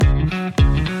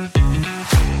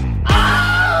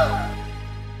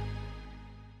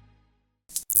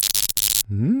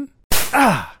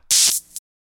Ah.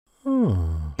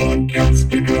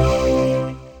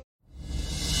 PODCASTICA.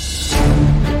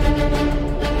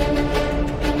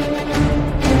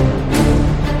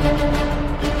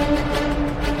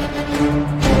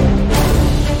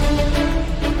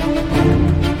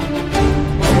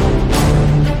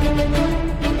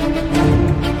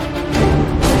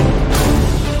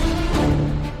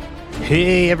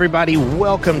 Hey everybody,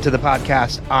 welcome to the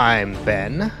podcast. I'm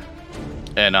Ben.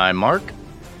 And I'm Mark.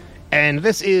 And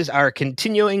this is our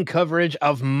continuing coverage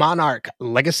of Monarch,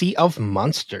 Legacy of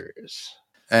Monsters.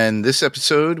 And this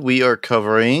episode, we are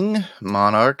covering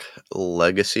Monarch,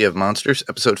 Legacy of Monsters,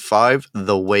 Episode 5,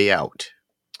 The Way Out.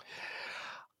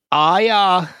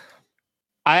 I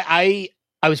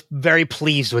was very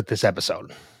pleased with this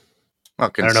episode. Well,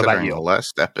 I don't know about you. The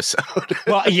last episode.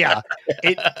 Well, yeah,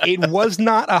 it was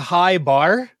not a high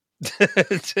bar.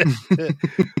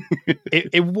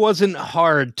 it wasn't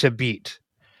hard to beat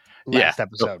last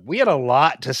episode. We had a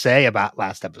lot to say about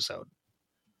last episode.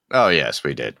 Oh, yes,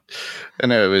 we did.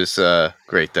 And it was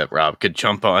great that Rob could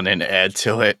jump on and add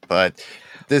to it. But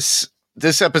this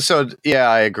episode, yeah,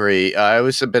 I agree. I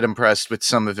was a bit impressed with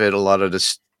some of it. A lot of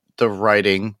the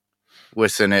writing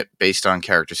within it based on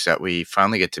characters that we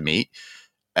finally get to meet,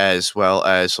 as well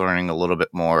as learning a little bit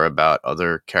more about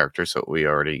other characters that we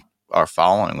already are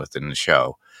following within the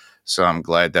show. So I'm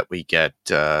glad that we get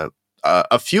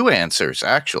a few answers,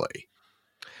 actually.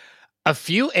 A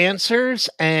few answers,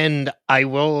 and I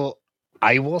will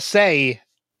say,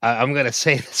 I'm going to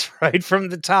say this right from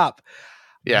the top.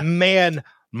 Yeah. Man,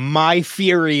 my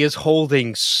theory is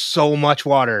holding so much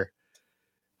water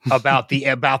about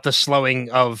the slowing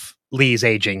of Lee's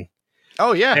aging.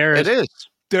 Oh, yeah, it is.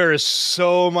 There is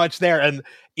so much there. And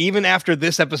even after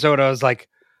this episode, I was like,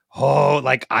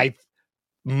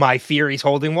 my theory's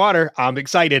holding water. I'm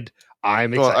excited.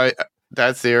 Well,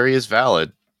 that theory is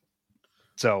valid.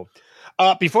 So,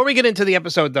 before we get into the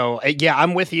episode, though,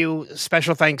 I'm with you.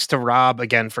 Special thanks to Rob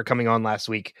again for coming on last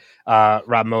week.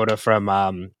 Rob Moda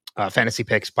from Fantasy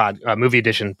Picks Movie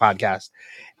Edition podcast.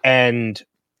 And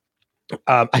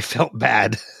I felt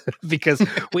bad because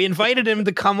we invited him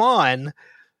to come on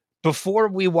before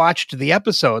we watched the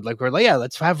episode. Like, we're like, yeah,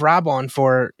 let's have Rob on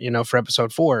for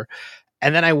episode 4.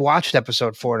 And then I watched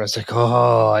episode 4 and I was like,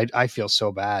 oh, I feel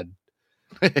so bad.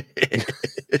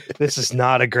 This is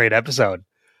not a great episode.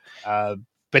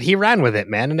 But he ran with it,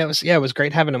 man. And it was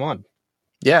great having him on.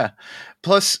 Yeah.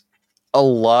 Plus,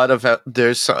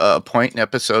 there's a point in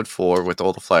episode 4 with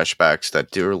all the flashbacks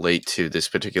that do relate to this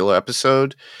particular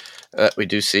episode that we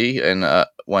do see in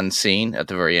one scene at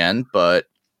the very end. But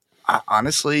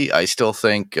honestly, I still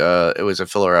think it was a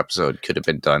filler episode. Could have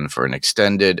been done for an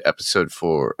extended episode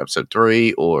for episode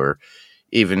 3, or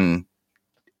even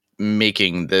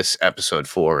making this episode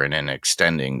 4 and then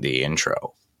extending the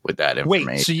intro with that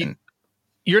information. Wait, so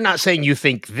you're not saying you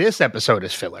think this episode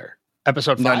is filler?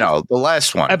 Episode 5? No, the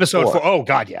last one. Episode 4. Oh,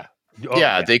 God, yeah.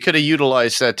 Yeah, they could have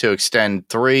utilized that to extend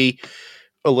 3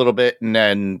 a little bit and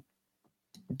then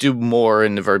do more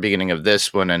in the very beginning of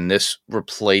this one, and this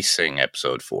replacing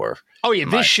episode 4. Oh, yeah,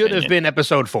 this should have been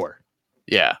episode 4.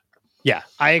 Yeah. Yeah,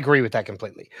 I agree with that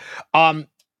completely.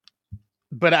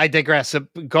 But I digress. So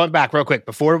going back real quick,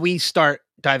 before we start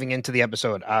diving into the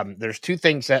episode, there's 2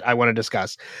 things that I want to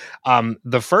discuss.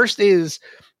 The first is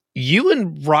you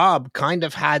and Rob kind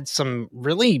of had some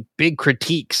really big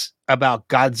critiques about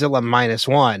Godzilla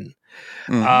 -1.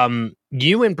 Mm-hmm.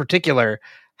 You in particular.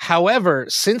 However,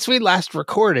 since we last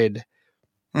recorded,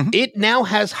 it now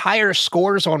has higher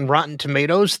scores on Rotten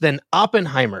Tomatoes than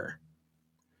Oppenheimer.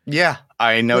 Yeah,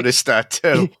 I noticed that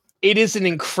too. It is an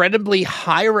incredibly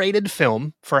high-rated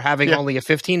film for having only a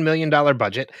 $15 million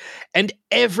budget. And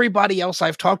everybody else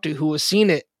I've talked to who has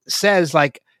seen it says,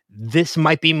 like, this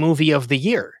might be movie of the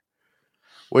year.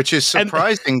 Which is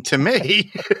surprising to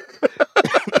me.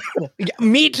 Yeah,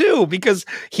 me too, because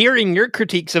hearing your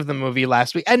critiques of the movie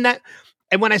last week, and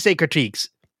when I say critiques,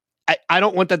 I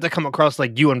don't want that to come across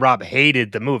like you and Rob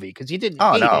hated the movie, because you didn't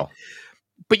hate it.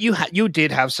 But you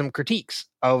did have some critiques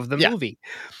of the movie.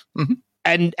 Mm-hmm.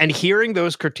 And hearing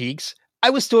those critiques, I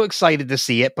was still excited to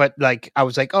see it, but like I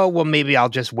was like, oh, well, maybe I'll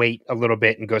just wait a little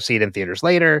bit and go see it in theaters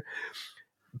later.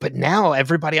 But now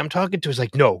everybody I'm talking to is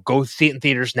like, no, go see it in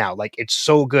theaters now. Like, it's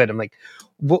so good. I'm like,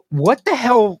 what the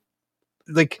hell?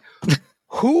 Like,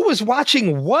 who was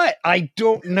watching what? I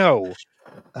don't know.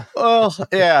 Well,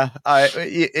 yeah,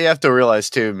 you have to realize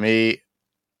too,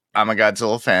 I'm a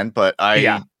Godzilla fan, but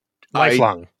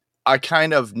lifelong. I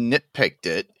kind of nitpicked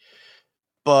it,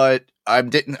 but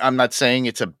I'm not saying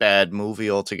it's a bad movie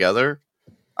altogether.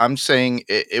 I'm saying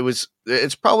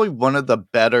it's probably one of the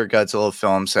better Godzilla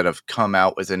films that have come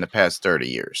out within the past 30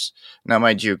 years. Now,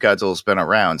 mind you, Godzilla's been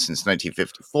around since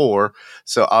 1954,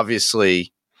 so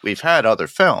obviously we've had other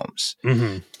films.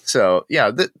 Mm-hmm. So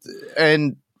yeah,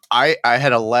 and I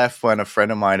had a laugh when a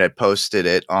friend of mine had posted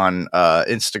it on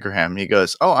Instagram. He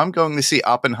goes, "Oh, I'm going to see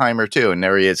Oppenheimer too," and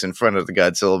there he is in front of the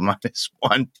Godzilla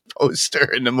 -1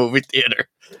 poster in the movie theater.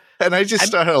 And I just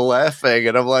started laughing,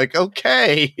 and I'm like,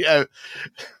 okay.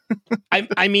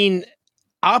 I mean,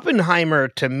 Oppenheimer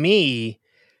to me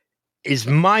is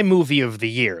my movie of the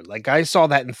year. Like, I saw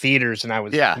that in theaters, and I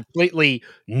was completely,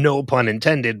 no pun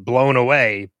intended, blown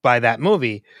away by that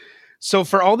movie. So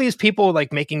for all these people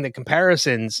like making the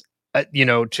comparisons,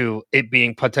 to it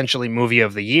being potentially movie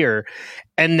of the year,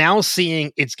 and now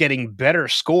seeing it's getting better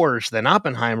scores than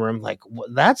Oppenheimer, I'm like,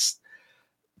 that's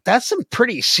some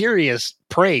pretty serious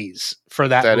praise for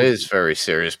that. That movie. is very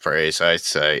serious praise, I'd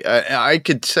say. I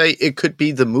could say it could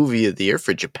be the movie of the year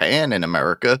for Japan and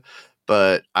America,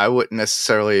 but I wouldn't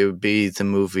necessarily be the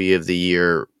movie of the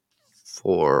year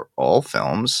for all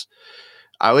films.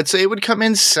 I would say it would come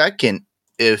in second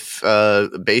if,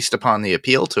 based upon the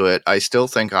appeal to it. I still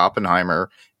think Oppenheimer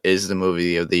is the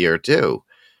movie of the year too.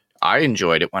 I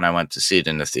enjoyed it when I went to see it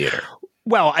in the theater.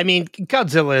 Well, I mean,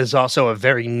 Godzilla is also a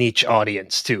very niche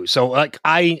audience too. So, like,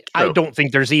 I don't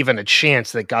think there's even a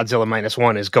chance that Godzilla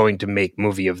 -1 is going to make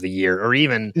movie of the year, or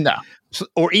even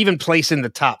place in the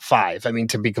top 5. I mean,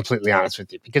 to be completely honest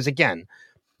with you, because again,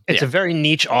 it's a very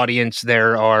niche audience.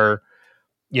 There are,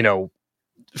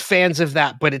 fans of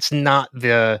that, but it's not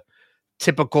the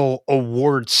typical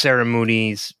award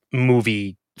ceremonies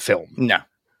movie film. No.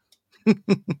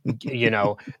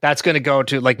 That's going to go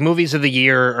to, like, movies of the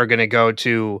year are going to go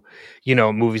to,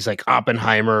 movies like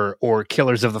Oppenheimer or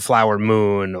Killers of the Flower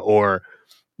Moon, or,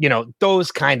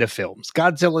 those kind of films.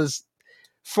 Godzilla's,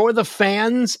 for the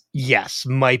fans, yes,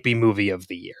 might be movie of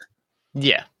the year.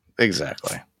 Yeah,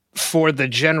 exactly. For the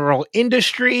general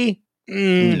industry,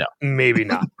 no, maybe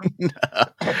not. No.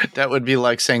 That would be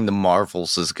like saying The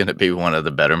Marvels is going to be one of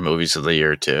the better movies of the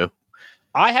year too.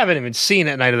 I haven't even seen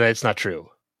it, and I know that's not true.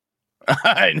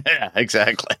 Yeah,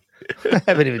 exactly. I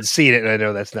haven't even seen it, and I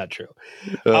know that's not true.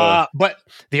 But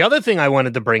the other thing I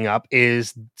wanted to bring up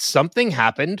is something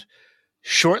happened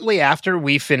shortly after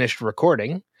we finished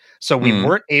recording. So we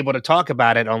weren't able to talk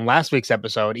about it on last week's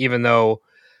episode, even though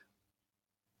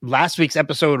last week's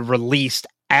episode released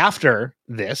after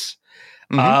this.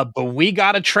 But we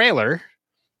got a trailer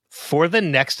for the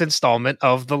next installment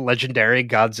of the legendary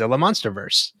Godzilla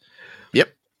Monsterverse.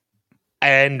 Yep.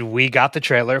 And we got the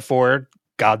trailer for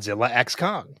Godzilla X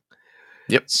Kong.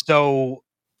 Yep. So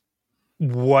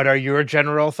what are your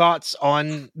general thoughts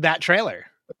on that trailer?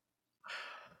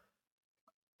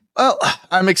 Well,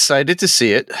 I'm excited to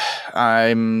see it.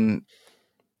 I'm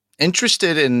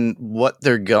interested in what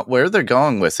where they're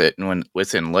going with it, and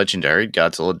within Legendary,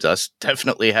 Godzilla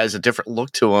definitely has a different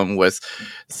look to him, with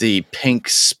the pink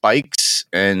spikes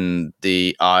and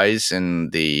the eyes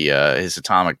and the his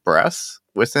atomic breath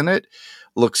within it.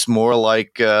 Looks more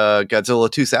like Godzilla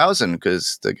 2000,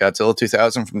 because the Godzilla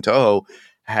 2000 from Toho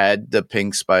had the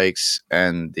pink spikes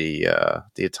and the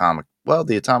atomic. Well,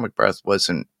 the atomic breath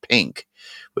wasn't pink,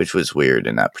 which was weird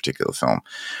in that particular film.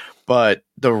 But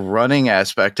the running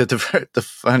aspect of the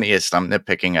funniest, I'm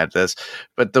nitpicking at this,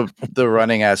 but the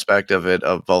running aspect of it,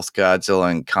 of both Godzilla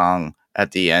and Kong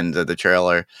at the end of the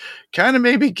trailer, kind of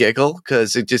made me giggle,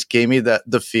 because it just gave me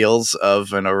the feels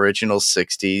of an original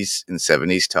 60s and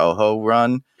 70s Toho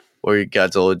run, where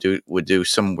Godzilla would do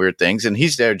some weird things, and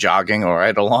he's there jogging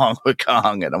right along with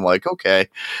Kong, and I'm like, okay.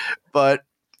 But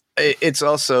it's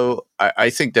also, I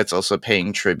think that's also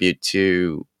paying tribute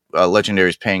to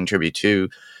Legendary's paying tribute to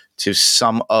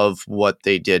some of what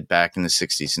they did back in the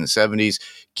 60s and 70s,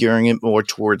 gearing it more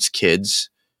towards kids,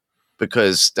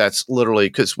 because that's literally,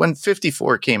 because when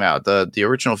 54 came out, the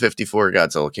original 54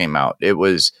 Godzilla came out, it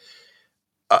was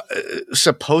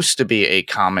supposed to be a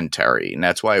commentary, and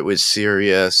that's why it was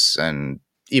serious. And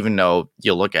even though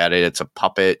you look at it, it's a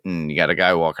puppet and you got a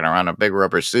guy walking around in a big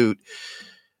rubber suit,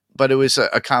 but it was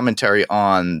a commentary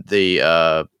on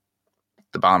the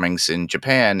bombings in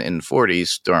Japan in the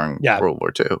 40s during World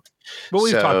War II. Well,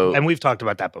 we've talked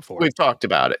about that before. We've talked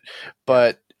about it.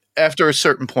 But after a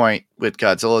certain point with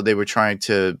Godzilla, they were trying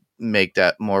to make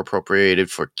that more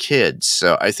appropriated for kids.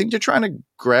 So I think they're trying to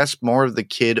grasp more of the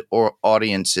kid or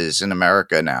audiences in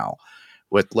America now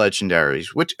with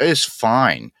Legendaries, which is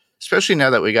fine, especially now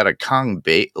that we got a Kong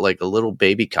like a little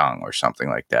baby Kong or something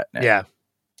like that now. Yeah.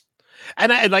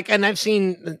 And I've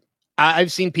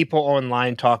seen people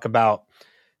online talk about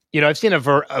I've seen a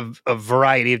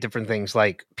variety of different things,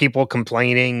 like people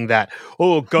complaining that,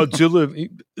 oh, Godzilla,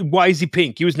 why is he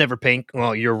pink? He was never pink.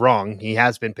 Well, you're wrong. He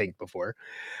has been pink before.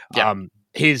 Yeah.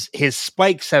 His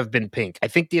spikes have been pink. I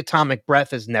think the atomic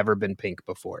breath has never been pink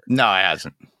before. No, it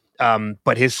hasn't.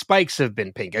 But his spikes have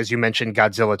been pink, as you mentioned,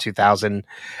 Godzilla 2000,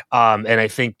 and I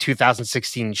think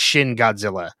 2016 Shin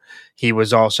Godzilla. He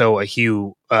was also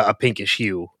a pinkish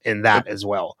hue in that as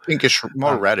well. Pinkish,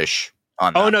 more reddish.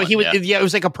 On oh that no, one, he was. yeah. Yeah, it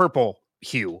was like a purple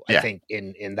hue. I think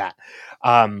in that.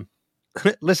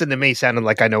 Listen to me sounding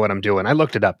like I know what I'm doing. I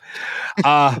looked it up.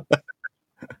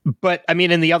 But I mean,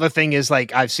 and the other thing is,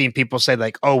 like, I've seen people say,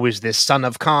 like, oh, is this son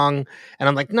of Kong? And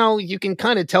I'm like, no, you can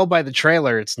kind of tell by the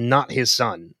trailer it's not his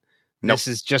son. Nope. This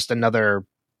is just another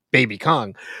baby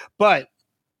Kong. But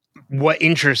what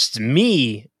interests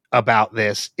me about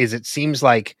this is it seems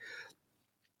like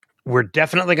we're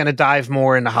definitely going to dive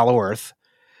more into Hollow Earth.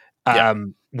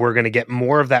 We're going to get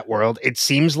more of that world. It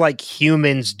seems like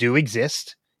humans do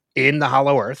exist in the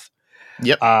Hollow Earth.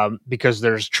 Yep. Because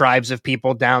there's tribes of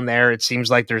people down there. It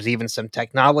seems like there's even some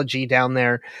technology down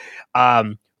there,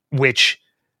 which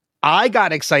I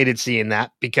got excited seeing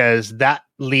that, because that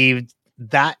leans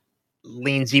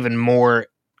even more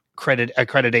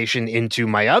accreditation into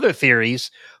my other theories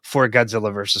for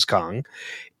Godzilla versus Kong,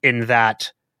 in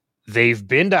that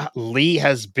Lee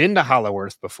has been to Hollow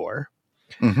Earth before.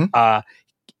 Mm-hmm.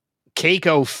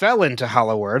 Keiko fell into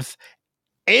Hollow Earth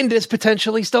and is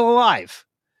potentially still alive.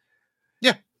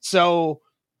 Yeah. So,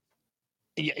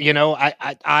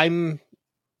 I'm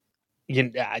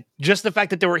just the fact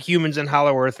that there were humans in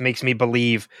Hollow Earth makes me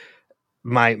believe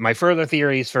my further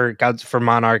theories for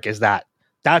Monarch is that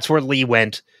that's where Lee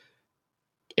went,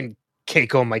 and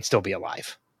Keiko might still be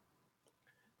alive.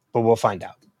 But we'll find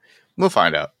out. We'll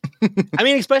find out. I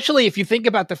mean, especially if you think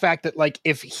about the fact that, like,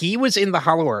 if he was in the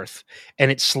Hollow Earth and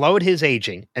it slowed his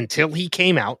aging until he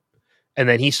came out, and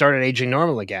then he started aging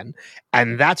normal again,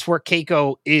 and that's where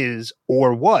Keiko is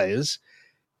or was,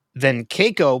 then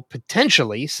Keiko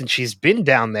potentially, since she's been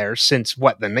down there since the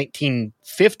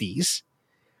 1950s,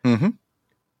 mm-hmm.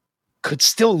 could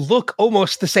still look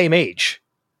almost the same age.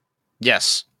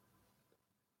 Yes.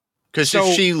 Because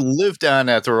if she lived down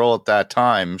at the role at that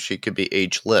time, she could be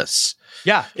ageless.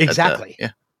 Yeah, exactly.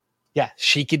 Yeah,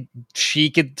 she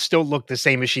could still look the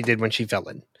same as she did when she fell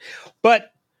in.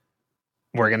 But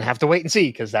we're going to have to wait and see,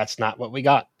 because that's not what we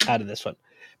got out of this one.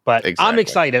 But exactly. I'm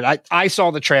excited. I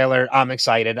saw the trailer. I'm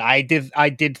excited. I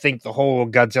did think the whole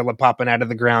Godzilla popping out of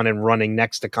the ground and running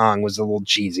next to Kong was a little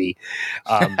cheesy.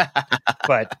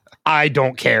 But I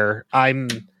don't care. I'm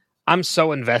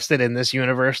so invested in this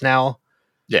universe now.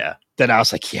 Yeah. That I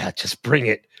was like, yeah, just bring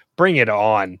it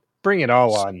on. Bring it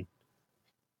all on.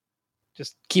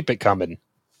 Just keep it coming.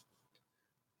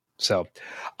 So,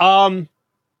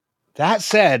 that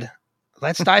said,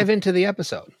 let's dive into the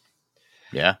episode.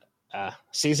 Yeah.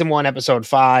 Season 1, episode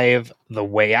 5, The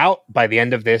Way Out. By the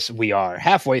end of this, we are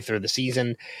halfway through the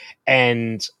season.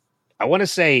 And I want to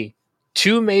say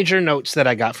 2 major notes that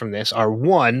I got from this are,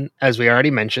 one, as we already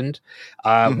mentioned,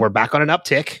 we're back on an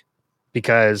uptick,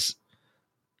 because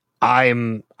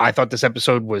I thought this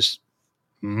episode was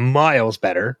miles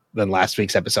better than last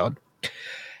week's episode.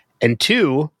 And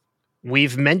 2,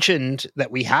 we've mentioned that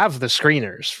we have the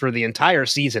screeners for the entire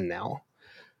season now.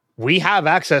 We have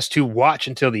access to watch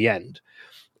until the end.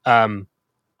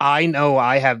 I know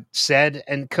I have said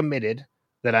and committed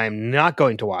that I'm not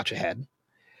going to watch ahead,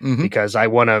 because I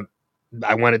want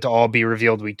it to all be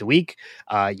revealed week to week.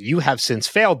 You have since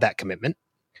failed that commitment.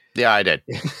 Yeah, I did.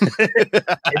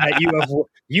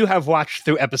 you have watched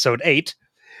through episode 8.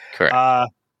 Correct.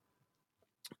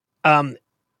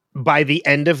 By the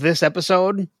end of this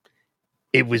episode,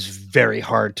 it was very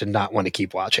hard to not want to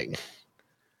keep watching.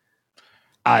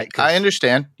 I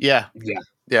understand. Yeah.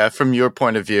 Yeah. From your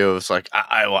point of view, it's like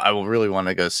I will really want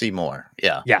to go see more.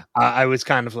 Yeah. Yeah. I was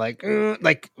kind of like, I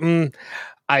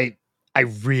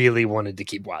really wanted to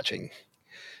keep watching.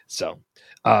 So,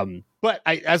 but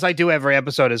as I do every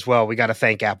episode as well, we got to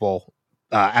thank Apple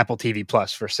TV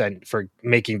Plus for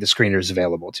making the screeners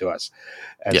available to us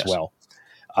as well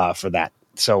for that.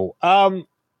 So,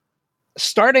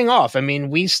 starting off, I mean,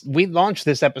 we launched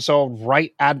this episode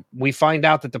we find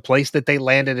out that the place that they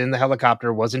landed in the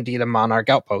helicopter was indeed a Monarch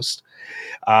outpost,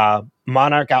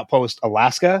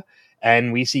 Alaska.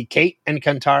 And we see Kate and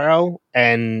Kentaro,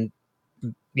 and,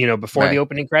 before the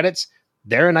opening credits,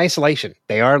 they're in isolation.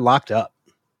 They are locked up.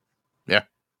 Yeah.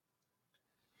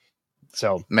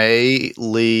 So May,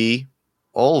 Lee,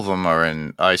 all of them are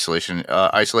in isolation,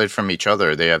 isolated from each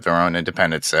other. They have their own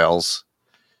independent cells.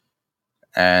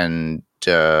 And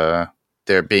they're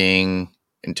being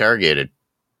interrogated.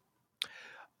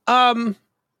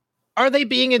 Are they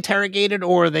being interrogated,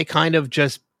 or are they kind of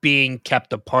just being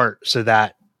kept apart so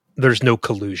that there's no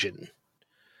collusion?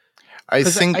 I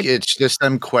think it's just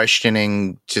them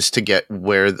questioning just to get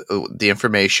where the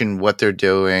information, what they're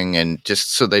doing, and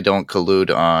just so they don't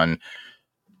collude on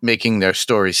making their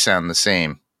stories sound the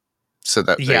same. So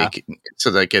that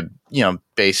they could,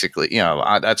 basically,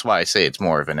 that's why I say it's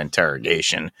more of an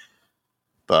interrogation.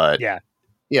 But yeah,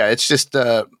 it's just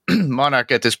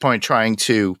Monarch at this point trying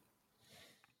to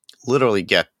literally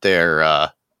get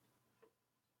the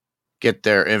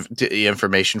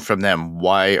information from them.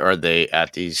 Why are they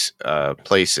at these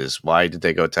places? Why did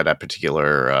they go to that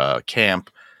particular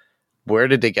camp? Where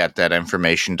did they get that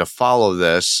information to follow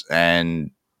this?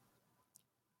 And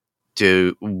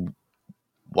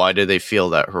why do they feel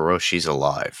that Hiroshi's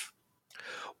alive?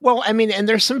 Well, I mean, and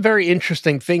there's some very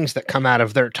interesting things that come out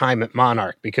of their time at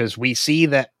Monarch, because we see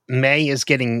that May is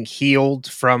getting healed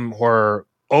from her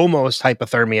almost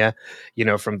hypothermia,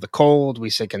 from the cold. We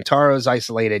see Kentaro's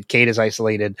isolated, Kate is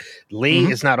isolated.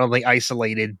 Lee is not only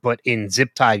isolated, but in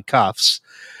zip-tied cuffs,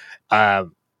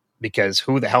 because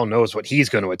who the hell knows what he's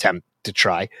going to attempt to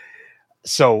try.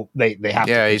 So they have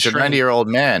to. Yeah, he's a 90-year-old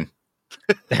man.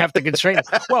 They have to constrain him.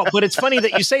 Well, but it's funny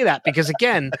that you say that, because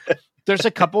again, there's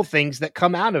a couple things that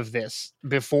come out of this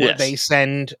before they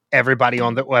send everybody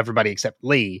everybody except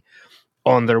Lee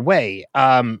on their way.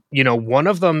 One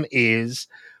of them is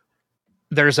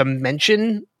there's a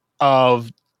mention of,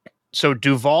 so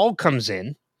Duval comes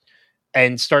in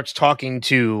and starts talking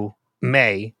to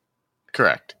May.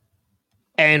 Correct.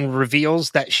 And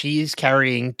reveals that she's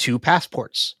carrying 2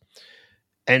 passports.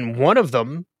 And one of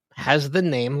them has the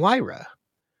name Lyra.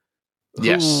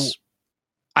 Yes.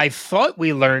 I thought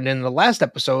we learned in the last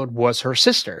episode was her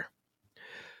sister.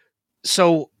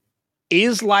 So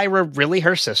is Lyra really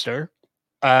her sister?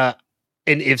 And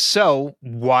if so,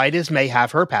 why does May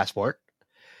have her passport?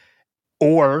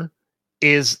 Or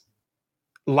is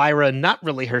Lyra not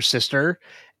really her sister,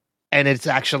 and it's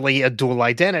actually a dual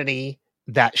identity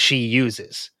that she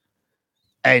uses?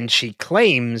 And she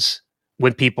claims,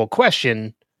 when people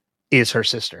question, is her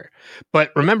sister.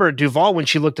 But remember, Duval, when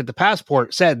she looked at the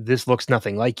passport, said, "This looks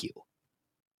nothing like you."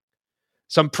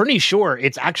 So I'm pretty sure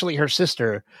it's actually her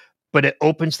sister, but it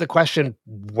opens the question,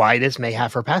 why does May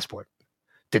have her passport?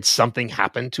 Did something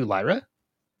happen to Lyra?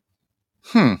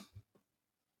 Good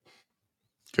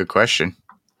question.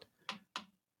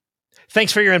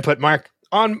 Thanks for your input, Mark.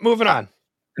 Moving on.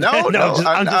 I'm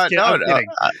just kidding.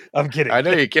 I'm kidding. I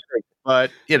know you're kidding,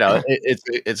 but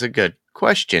it's a good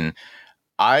question.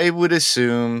 I would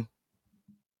assume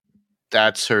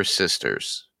that's her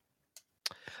sister's.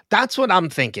 That's what I'm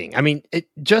thinking. I mean,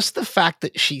 just the fact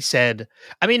that she said,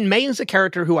 May is a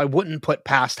character who I wouldn't put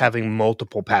past having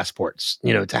multiple passports,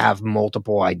 to have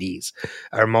multiple IDs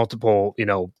or multiple,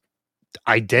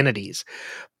 identities.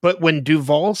 But when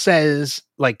Duval says,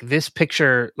 like, this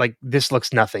picture, like, this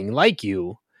looks nothing like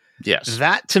you. Yes.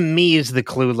 That to me is the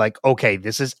clue, like, okay,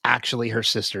 this is actually her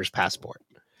sister's passport.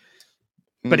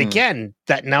 But again,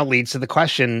 that now leads to the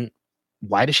question,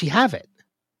 why does she have it?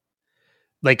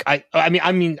 Like,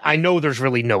 I know there's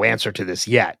really no answer to this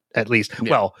yet, at least. Yeah.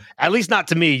 Well, at least not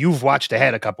to me. You've watched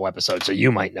ahead a couple episodes, so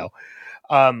you might know.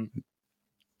 I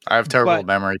have terrible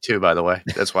memory too, by the way.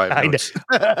 That's why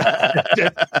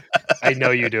I know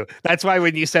you do. That's why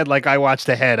when you said, like, I watched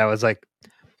ahead, I was like,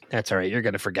 that's all right. You're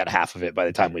going to forget half of it by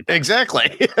the time we play.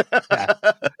 Exactly.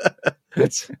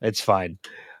 It's fine.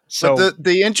 So but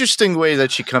the interesting way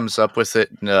that she comes up with it,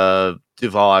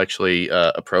 Duval actually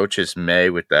approaches May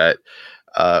with that,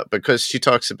 because she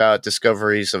talks about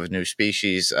discoveries of a new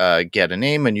species get a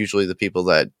name, and usually the people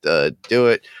that do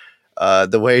it,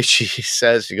 the way she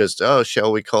says, she goes, "Oh,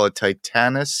 shall we call it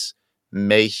Titanus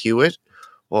May Hewitt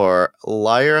or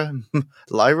Lyra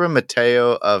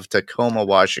Mateo of Tacoma,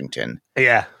 Washington?"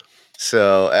 Yeah.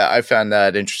 So I found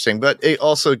that interesting, but it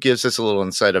also gives us a little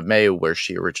insight of May, where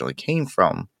she originally came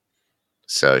from.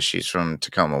 So she's from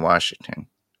Tacoma, Washington.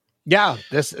 Yeah,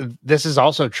 this is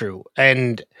also true.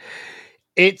 And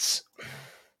it's,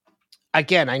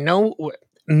 again, I know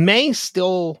May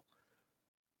still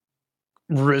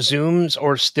resumes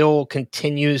or still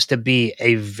continues to be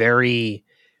a very,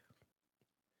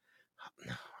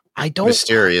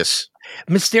 mysterious.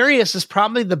 Mysterious is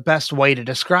probably the best way to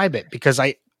describe it, because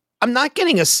I'm not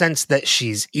getting a sense that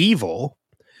she's evil.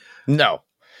 No.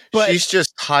 But she's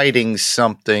just hiding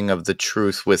something of the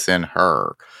truth within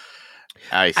her,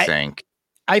 I think.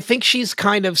 I think she's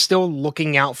kind of still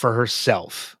looking out for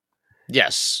herself.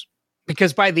 Yes.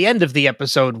 Because by the end of the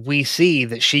episode, we see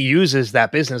that she uses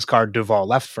that business card Duval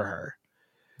left for her.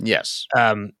 Yes.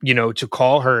 To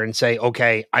call her and say,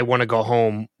 okay, I want to go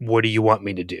home. What do you want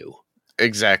me to do?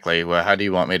 Exactly. Well, how do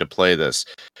you want me to play this?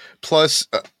 Plus,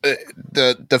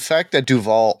 the fact that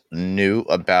Duval knew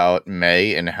about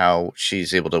May and how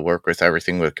she's able to work with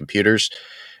everything with computers,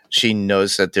 she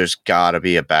knows that there's got to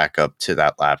be a backup to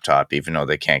that laptop, even though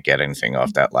they can't get anything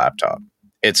off that laptop.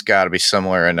 It's got to be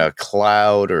somewhere in a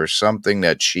cloud or something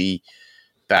that she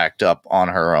backed up on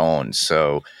her own.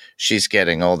 So she's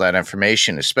getting all that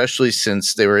information, especially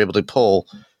since they were able to pull.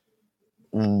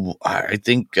 I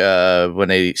think when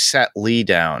they sat Lee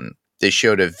down, they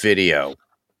showed a video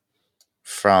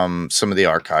from some of the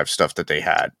archive stuff that they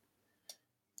had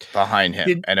behind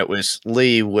him. And it was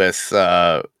Lee with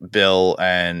Bill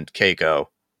and Keiko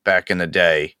back in the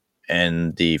day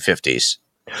in the 50s.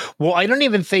 Well, I don't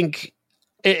even think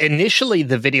initially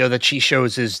the video that she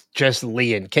shows is just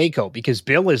Lee and Keiko because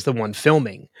Bill is the one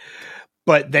filming.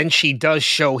 But then she does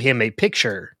show him a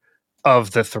picture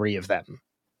of the three of them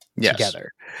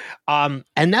together. And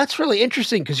that's really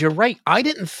interesting because you're right. I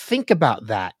didn't think about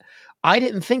that. I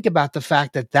didn't think about the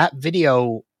fact that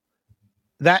video,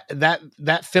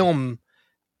 that film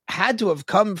had to have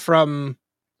come from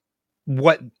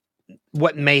what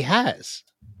May has.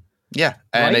 Yeah.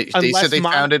 And right? they said they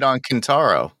found it on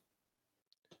Kintaro.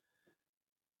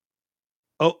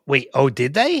 Oh, wait. Oh,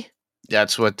 did they?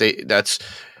 That's what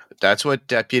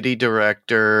Deputy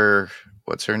Director,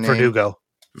 what's her name?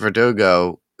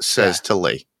 Verdugo says to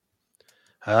Lee.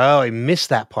 Oh, I missed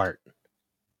that part.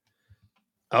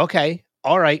 Okay.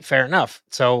 All right. Fair enough.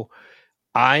 So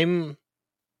then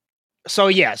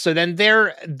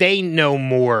they know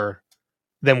more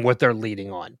than what they're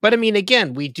leading on. But I mean,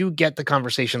 again, we do get the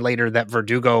conversation later that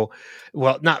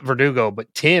not Verdugo,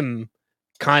 but Tim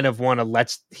kind of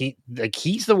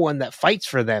he's the one that fights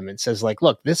for them and says like,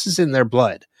 look, this is in their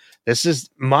blood.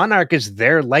 Monarch is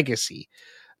their legacy.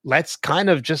 Let's kind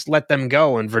of just let them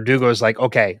go. And Verdugo's like,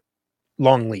 okay,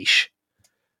 long leash.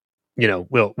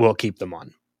 We'll keep them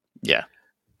on. Yeah.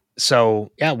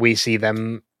 So yeah, we see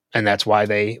them, and that's why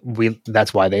they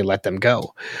let them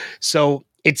go. So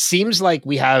it seems like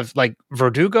we have like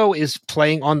Verdugo is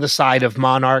playing on the side of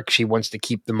Monarch. She wants to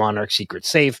keep the Monarch secret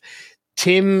safe.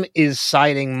 Tim is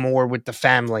siding more with the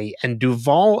family, and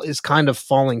Duval is kind of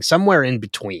falling somewhere in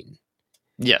between.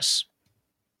 Yes.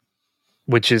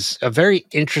 Which is a very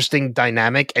interesting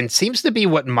dynamic and seems to be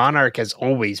what Monarch has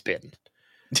always been.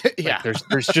 Yeah. Like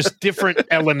there's just different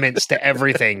elements to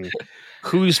everything.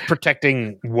 Who's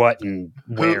protecting what and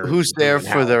where? Who's there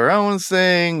for their own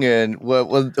thing? And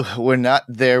we're not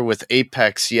there with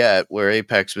Apex yet, where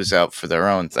Apex was out for their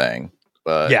own thing.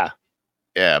 But yeah.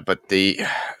 But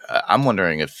I'm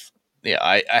wondering if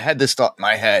I had this thought in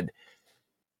my head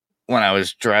when I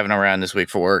was driving around this week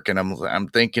for work, and I'm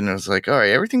thinking, I was like, all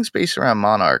right, everything's based around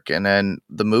Monarch, and then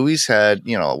the movies had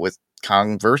with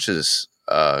Kong versus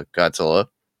Godzilla,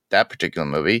 that particular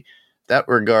movie that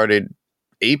regarded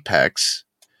Apex.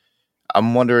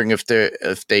 I'm wondering if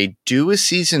they do a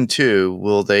season 2,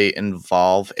 will they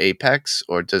involve Apex,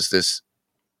 or does this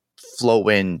flow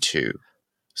into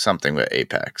something with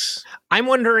Apex? I'm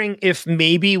wondering if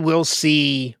maybe we'll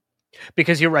see,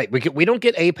 because you're right, we don't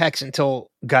get Apex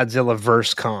until Godzilla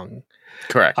vs. Kong.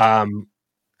 Correct.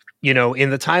 In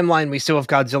the timeline, we still have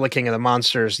Godzilla King of the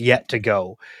Monsters yet to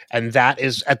go, and that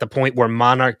is at the point where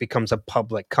Monarch becomes a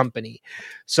public company.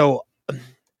 So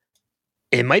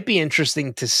it might be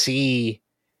interesting to see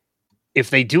if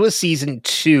they do a season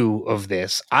 2 of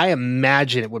this. I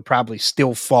imagine it would probably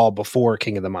still fall before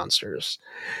King of the Monsters.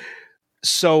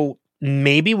 So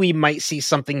maybe we might see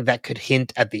something that could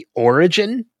hint at the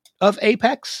origin of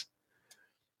Apex.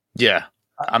 Yeah,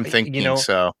 I'm thinking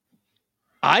so.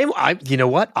 I you know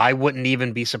what? I wouldn't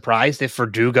even be surprised if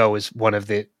Verdugo is one of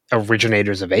the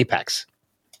originators of Apex.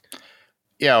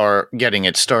 Yeah, or getting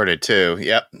it started too.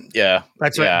 Yep. Yeah.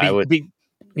 That's what I would be.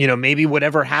 Maybe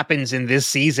whatever happens in this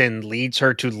season leads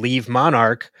her to leave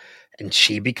Monarch, and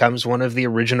she becomes one of the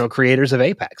original creators of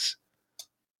Apex.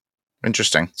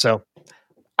 Interesting. So,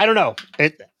 I don't know.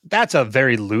 That's a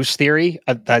very loose theory.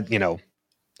 I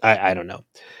don't know.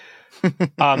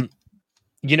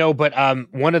 But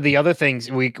one of the other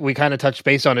things we kind of touched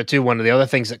base on it too. One of the other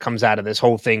things that comes out of this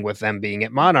whole thing with them being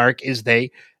at Monarch is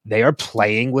they are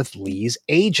playing with Lee's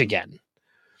age again.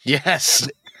 Yes.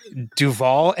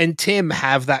 Duval and Tim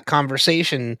have that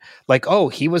conversation like, oh,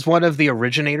 he was one of the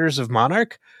originators of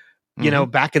Monarch,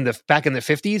 back in the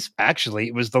 50s. Actually,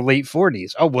 it was the late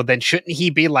 40s. Oh, well, then shouldn't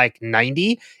he be like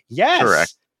 90? Yes,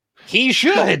 correct. He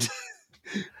should.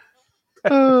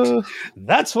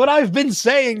 That's what I've been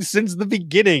saying since the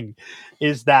beginning,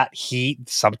 is that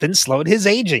something slowed his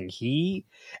aging.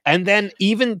 And then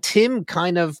even Tim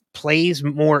kind of plays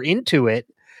more into it.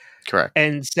 Correct.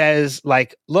 And says,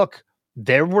 like, look,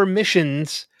 there were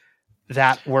missions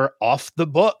that were off the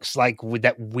books, like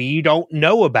that we don't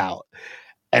know about.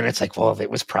 And it's like, well, if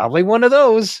it was probably one of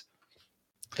those.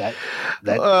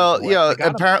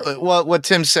 Apparently, what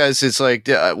Tim says is like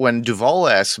when Duvall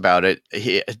asks about it,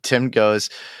 Tim goes,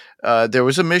 there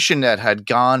was a mission that had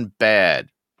gone bad,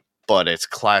 but it's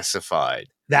classified.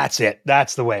 That's it.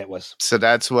 That's the way it was. So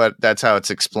that's how it's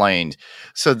explained.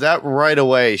 So that right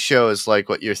away shows like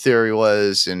what your theory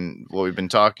was and what we've been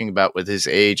talking about with his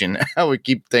age and how we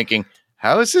keep thinking,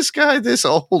 how is this guy this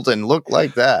old and look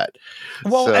like that?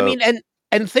 Well, I mean,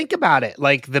 and think about it.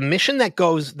 Like the mission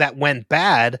that went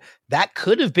bad, that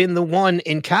could have been the one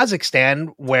in Kazakhstan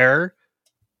where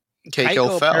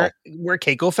Keiko fell. Where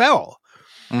Keiko fell.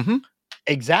 Mm-hmm.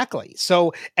 Exactly.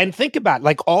 So, and think about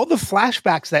like all the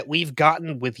flashbacks that we've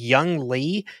gotten with young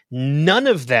Lee, none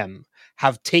of them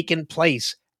have taken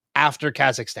place after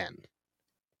Kazakhstan.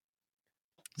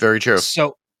 Very true.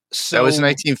 So that was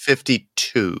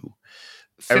 1952.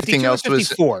 Everything else was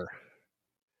 54.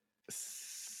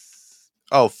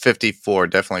 Oh, 54,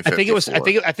 definitely 54.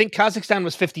 I think Kazakhstan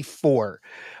was 54.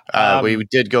 We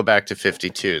did go back to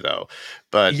 52 though.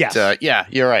 But yes. Yeah,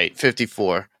 you're right,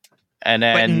 54. And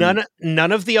then but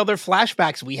none of the other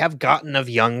flashbacks we have gotten of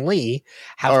young Lee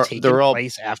have taken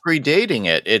place after predating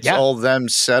it. It's all them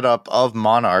set up of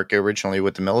Monarch originally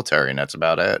with the military, and that's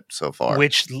about it so far.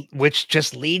 Which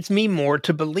just leads me more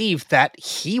to believe that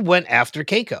he went after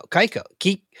Kiko,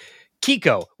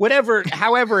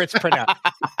 however it's pronounced.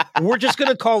 We're just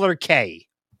going to call her K.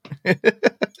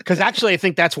 Because actually, I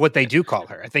think that's what they do call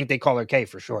her. I think they call her K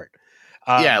for short.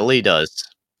 Lee does.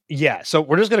 Yeah, so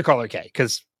we're just going to call her K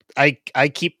because I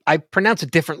pronounce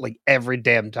it differently every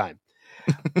damn time.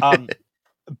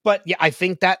 But yeah, I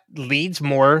think that leads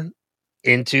more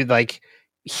into like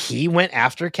he went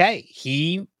after Kay.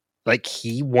 He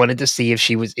wanted to see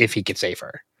if he could save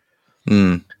her.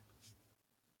 Mm.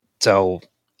 So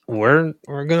we're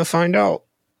gonna find out.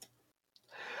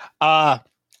 I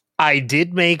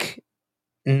did make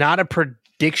not a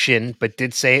prediction, but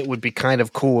did say it would be kind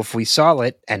of cool if we saw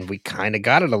it, and we kind of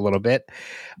got it a little bit,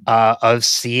 of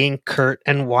seeing Kurt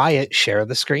and Wyatt share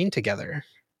the screen together.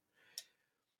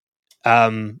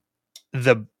 It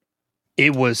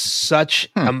was such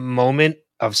a moment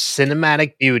of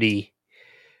cinematic beauty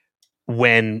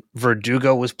when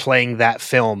Verdugo was playing that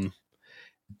film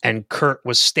and Kurt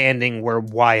was standing where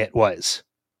Wyatt was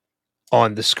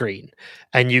on the screen,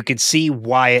 and you could see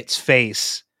Wyatt's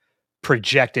face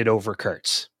projected over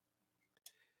Kurt's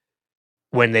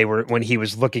when he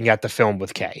was looking at the film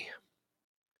with Kay.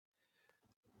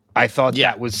 I thought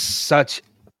that was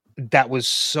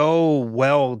so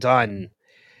well done.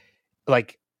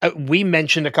 Like we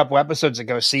mentioned a couple episodes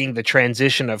ago, seeing the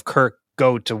transition of Kurt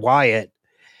go to Wyatt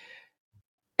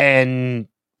and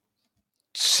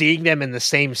seeing them in the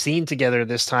same scene together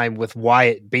this time with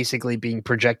Wyatt basically being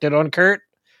projected on Kurt.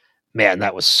 Man,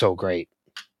 that was so great.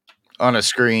 On a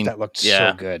screen. That looked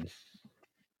so good.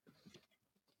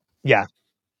 Yeah.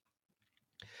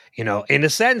 You know, in a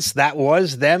sense, that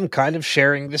was them kind of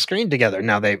sharing the screen together.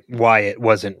 Now, Wyatt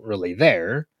wasn't really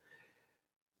there,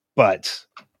 but,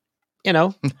 you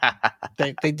know,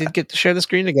 they did get to share the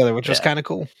screen together, which was kind of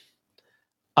cool.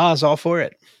 I was all for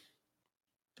it.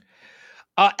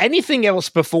 Anything else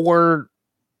on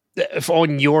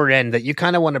your end that you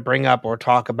kind of want to bring up or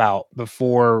talk about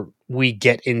before we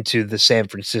get into the San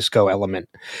Francisco element?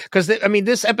 Because,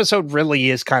 this episode really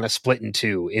is kind of split in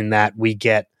two in that we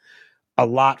get a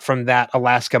lot from that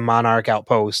Alaska Monarch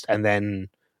outpost, and then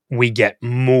we get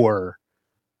more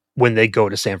when they go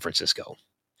to San Francisco.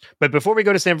 But before we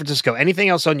go to San Francisco, anything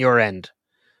else on your end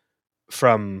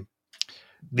from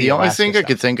the only thing I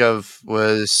could think of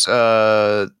was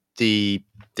the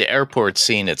airport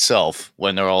scene itself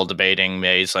when they're all debating.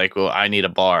 May's like, well, I need a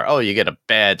bar. Oh, you get a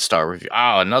bad star review.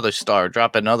 Oh, another star.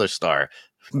 Drop another star.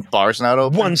 Bar's not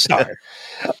open. 1 star.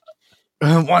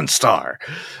 1 star.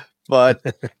 But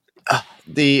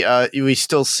we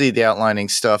still see the outlining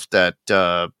stuff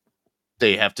that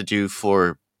they have to do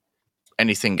for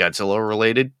anything Godzilla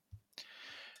related.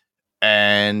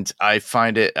 And I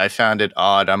found it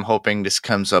odd. I'm hoping this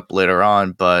comes up later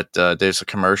on, but there's a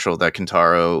commercial that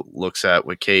Kentaro looks at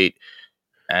with Kate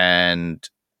and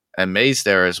May's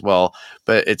there as well.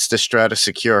 But it's the Strata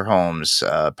Secure homes.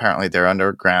 Apparently, they're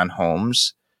underground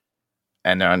homes,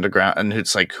 and they're underground, and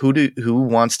it's like, who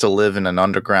wants to live in an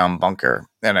underground bunker?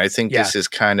 And I think this is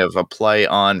kind of a play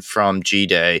on from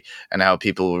G-Day and how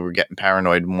people were getting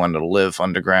paranoid and wanted to live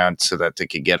underground so that they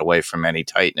could get away from any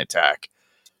Titan attack.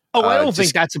 Oh, I don't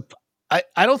think that's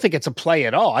I don't think it's a play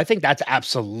at all. I think that's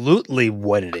absolutely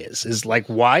what it is like,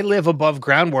 why live above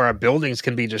ground where our buildings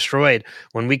can be destroyed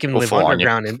when we can live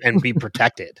underground and be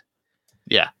protected?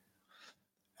 Yeah.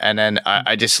 And then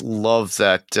I just love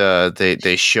that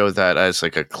they show that as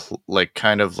like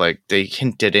kind of like they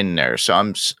hint it in there. So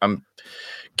I'm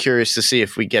curious to see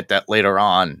if we get that later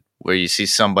on, where you see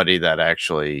somebody that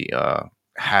actually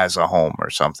has a home or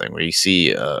something, where you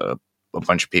see a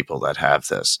bunch of people that have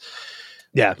this.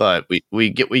 Yeah, but we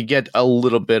get a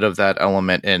little bit of that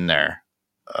element in there,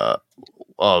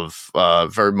 of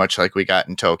very much like we got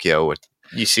in Tokyo. With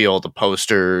you see all the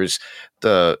posters,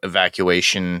 the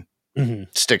evacuation. Mm-hmm.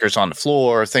 Stickers on the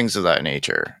floor, things of that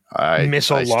nature.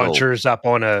 Missile launchers up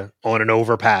on an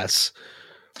overpass.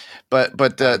 But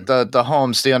the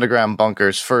homes, the underground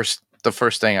bunkers. The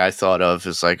first thing I thought of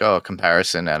is like, a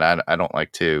comparison, and I don't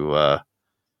like to.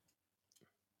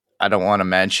 I don't want to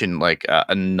mention like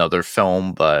another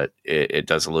film, but it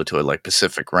does allude to it, like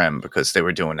Pacific Rim, because they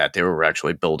were doing that. They were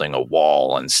actually building a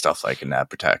wall and stuff like in that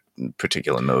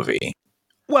particular movie.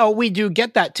 Well, we do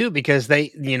get that too, because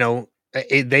they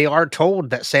are told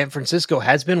that San Francisco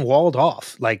has been walled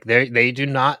off. Like they do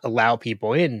not allow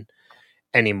people in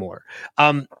anymore.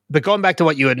 But going back to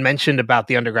what you had mentioned about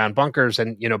the underground bunkers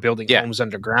and, building homes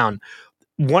underground,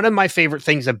 one of my favorite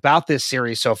things about this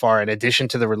series so far, in addition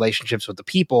to the relationships with the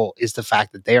people, is the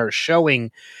fact that they are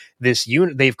showing this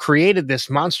they've created this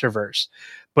monsterverse,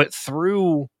 but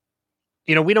through,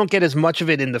 we don't get as much of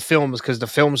it in the films, because the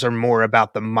films are more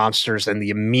about the monsters and the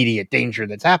immediate danger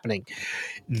that's happening.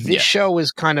 This show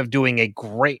is doing a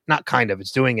great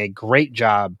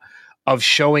job of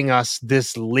showing us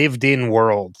this lived-in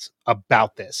world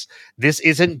about this. This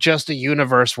isn't just a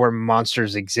universe where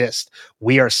monsters exist.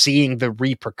 We are seeing the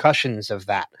repercussions of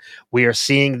that. We are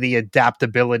seeing the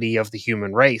adaptability of the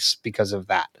human race because of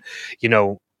that.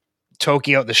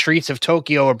 Tokyo, the streets of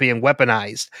Tokyo are being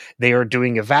weaponized. They are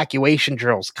doing evacuation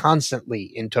drills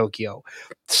constantly in Tokyo.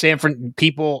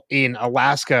 People in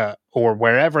Alaska or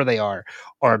wherever they are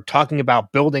talking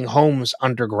about building homes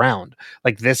underground.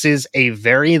 Like, this is a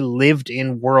very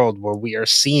lived-in world where we are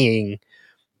seeing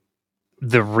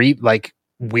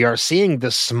we are seeing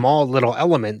the small little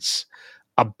elements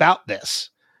about this.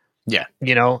 Yeah.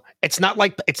 It's not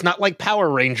like Power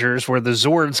Rangers, where the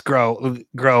Zords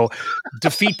grow,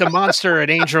 defeat the monster at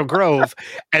Angel Grove,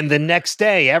 and the next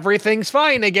day everything's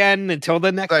fine again until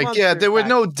the next there were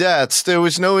no deaths, there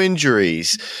was no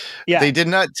injuries. Yeah. They did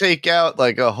not take out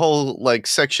like a whole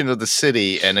section of the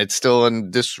city and it's still in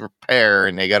disrepair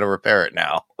and they got to repair it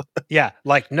now. Yeah,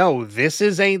 no, this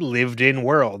is a lived-in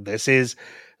world. This is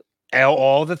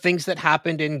all the things that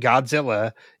happened in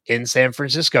Godzilla in San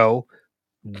Francisco.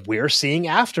 We're seeing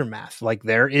aftermath.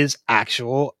 There is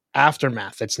actual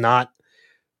aftermath. It's not,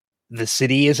 the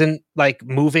city isn't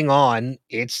moving on.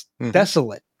 It's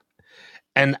desolate.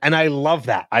 And I love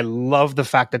that. I love the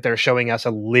fact that they're showing us a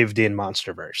lived-in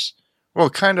monsterverse. Well,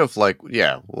 kind of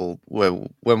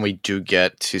when we do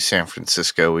get to San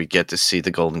Francisco, we get to see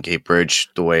the Golden Gate Bridge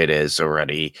the way it is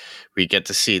already. We get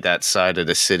to see that side of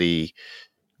the city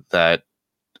that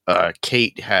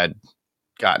Kate had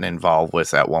gotten involved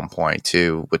with at one point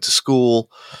too, with the school.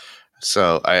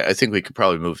 So I think we could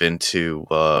probably move into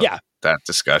that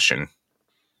discussion.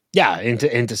 Yeah,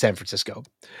 into San Francisco.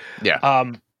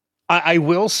 Yeah. I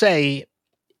will say,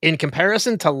 in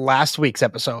comparison to last week's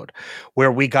episode,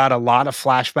 where we got a lot of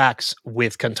flashbacks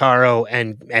with Kantaro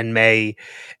and May,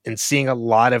 and seeing a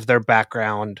lot of their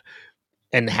background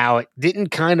and how it didn't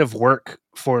kind of work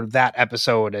for that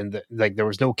episode, and there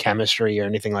was no chemistry or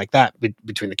anything like that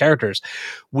between the characters.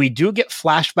 We do get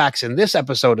flashbacks in this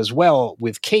episode as well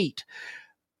with Kate,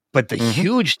 but the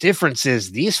huge difference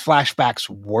is these flashbacks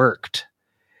worked.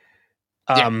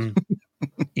 We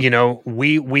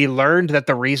learned that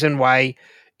the reason why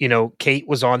Kate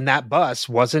was on that bus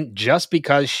wasn't just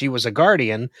because she was a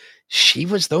guardian. She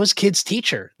was those kids'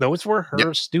 teacher. Those were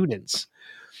her students.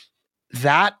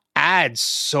 That adds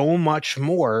so much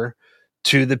more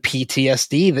to the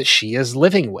PTSD that she is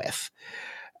living with.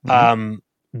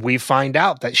 We find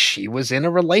out that she was in a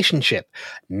relationship.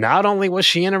 Not only was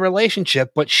she in a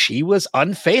relationship, but she was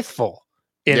unfaithful.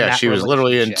 She was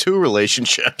literally in 2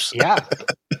 relationships. Yeah.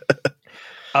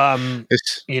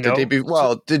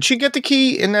 Did she get the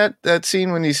key in that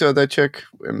scene when you saw that chick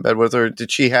in bed with her?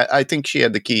 Did she I think she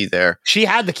had the key there. She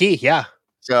had the key, yeah.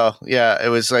 So, yeah, it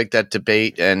was like that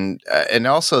debate and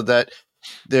also that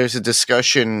there's a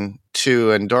discussion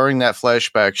too, and during that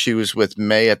flashback, she was with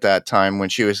May at that time when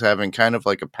she was having kind of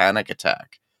like a panic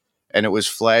attack, and it was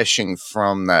flashing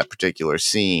from that particular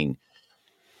scene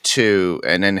too,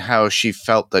 and then how she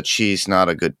felt that she's not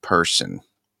a good person.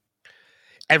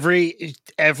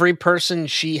 Every person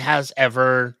she has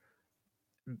ever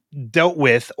dealt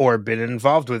with or been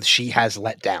involved with, she has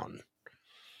let down.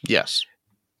 Yes.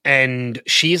 And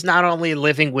she's not only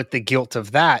living with the guilt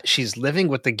of that, she's living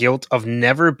with the guilt of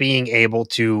never being able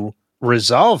to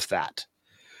resolve that.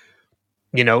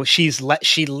 You know, she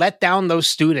let down those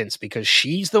students because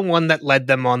she's the one that led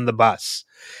them on the bus.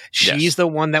 She's Yes. the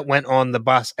one that went on the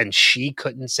bus and she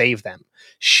couldn't save them.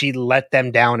 She let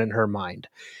them down in her mind.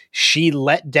 She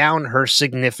let down her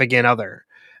significant other.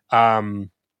 I'm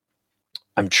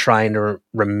trying to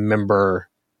remember.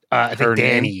 I think Her name?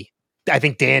 Danny. I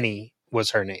think Danny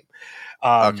was her name.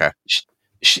 Okay.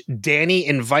 Danny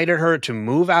invited her to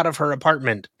move out of her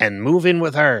apartment and move in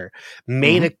with her,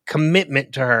 made a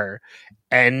commitment to her,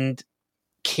 and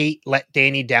Kate let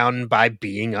Danny down by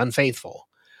being unfaithful.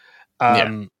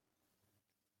 You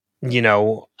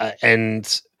know,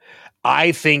 and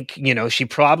I think, you know, she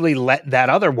probably let that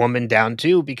other woman down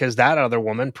too, because that other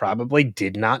woman probably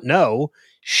did not know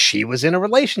she was in a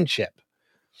relationship.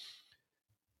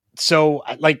 So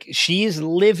like she is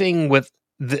living with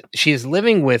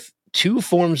two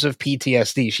forms of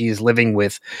PTSD. She is living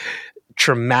with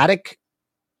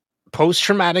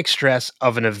post-traumatic stress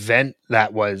of an event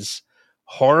that was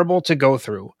horrible to go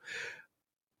through,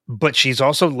 but she's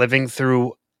also living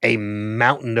through a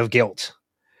mountain of guilt.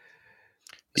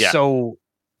 Yeah. So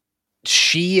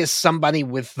she is somebody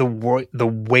with the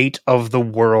weight of the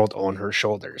world on her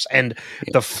shoulders. And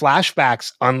the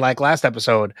flashbacks, unlike last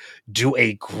episode, do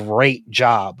a great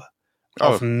job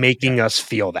of making us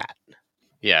feel that.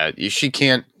 Yeah, she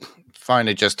can't find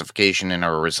a justification in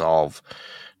her resolve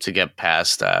to get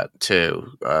past that,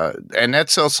 too. And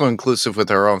that's also inclusive with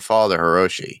her own father,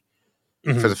 Hiroshi,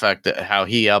 for the fact that how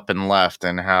he up and left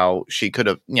and how she could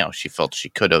have, you know, she felt she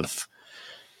could have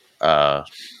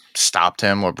stopped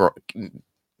him or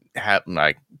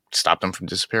stopped him from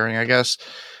disappearing, I guess.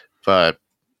 But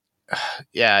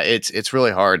yeah, it's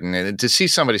really hard. And to see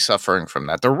somebody suffering from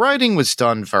that, the writing was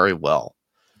done very well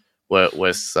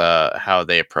with how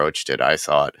they approached it, I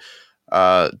thought.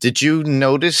 Did you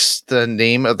notice the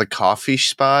name of the coffee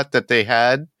spot that they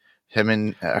had?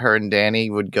 Her and Danny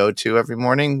would go to every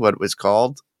morning, what it was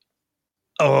called?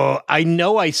 Oh, I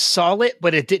know I saw it,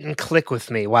 but it didn't click with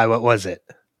me. Why? What was it?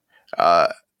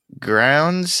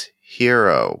 Grounds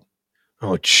Hero.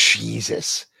 Oh,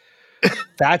 Jesus.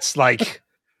 That's like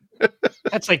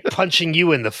punching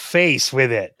you in the face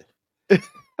with it.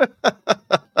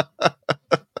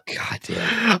 God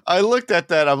damn. I looked at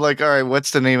that. I'm like, all right,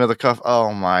 what's the name of the coffee?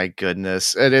 Oh my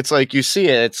goodness. And it's like, you see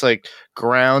it. It's like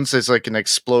grounds. There's like an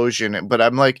explosion. But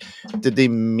I'm like, did they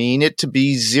mean it to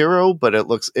be zero? But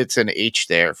it's an H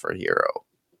there for hero.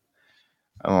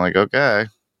 I'm like, okay.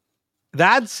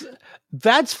 That's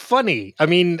funny. I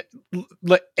mean,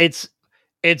 it's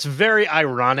very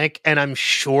ironic, and I'm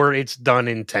sure it's done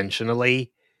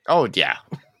intentionally. Oh yeah.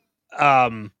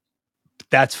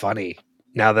 That's funny.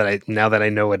 Now that I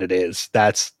know what it is,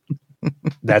 that's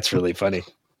really funny.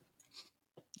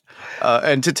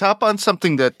 And to top on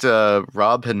something that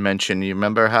Rob had mentioned, you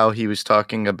remember how he was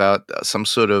talking about some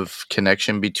sort of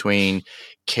connection between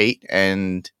Kate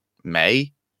and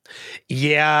May?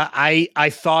 Yeah, I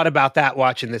thought about that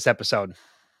watching this episode.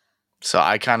 So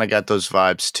I kind of got those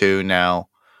vibes too now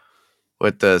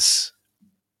with this.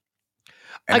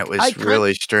 And it was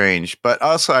really strange. But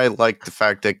also I liked the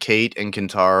fact that Kate and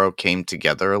Kentaro came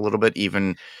together a little bit,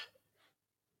 even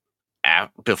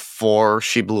before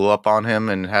she blew up on him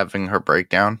and having her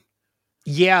breakdown.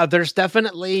 Yeah, there was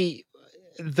definitely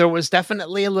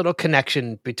a little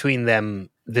connection between them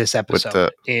this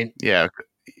episode.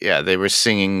 Yeah, they were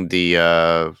singing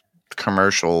the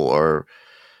commercial or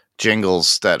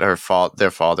jingles that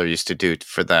their father used to do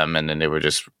for them, and then they were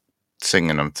just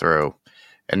singing them through.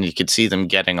 And you could see them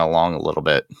getting along a little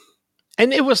bit.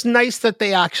 And it was nice that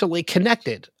they actually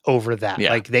connected over that.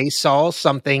 Yeah. Like they saw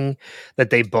something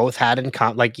that they both had in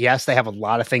common. Like, yes, they have a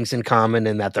lot of things in common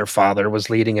in that their father was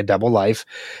leading a double life.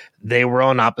 They were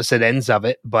on opposite ends of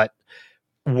it. But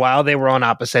while they were on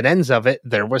opposite ends of it,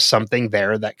 there was something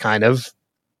there that kind of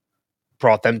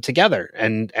brought them together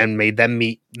and made them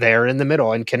meet there in the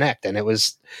middle and connect. And it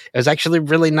was actually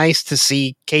really nice to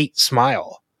see Kate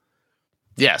smile.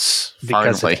 Yes,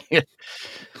 finally.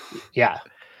 Yeah.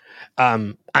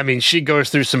 I mean, she goes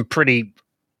through some pretty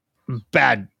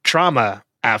bad trauma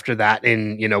after that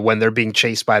when they're being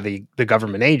chased by the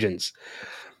government agents.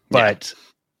 But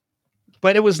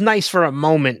But it was nice for a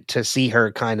moment to see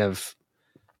her kind of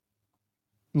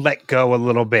let go a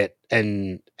little bit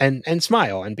and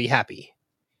smile and be happy.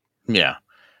 Yeah.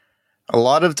 A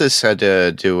lot of this had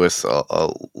to do with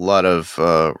a lot of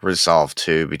resolve,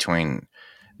 too, between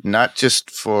not just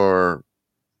for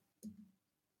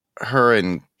her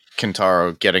and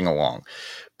Kentaro getting along,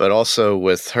 but also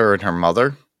with her and her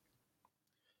mother,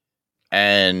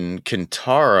 and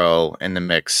Kentaro in the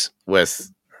mix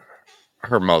with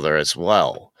her mother as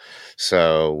well.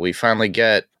 So we finally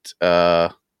get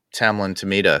Tamlin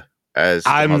Tomita as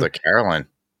the mother, Carolyn.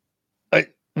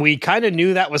 We kind of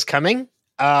knew that was coming,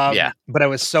 Yeah. but I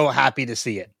was so happy to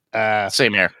see it.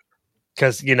 Same here.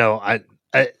 Because,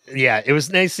 it was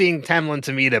nice seeing Tamlin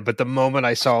Tomita, but the moment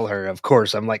I saw her, of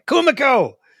course, I'm like,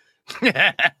 Kumiko!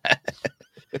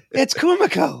 It's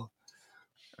Kumiko!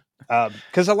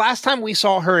 Because the last time we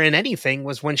saw her in anything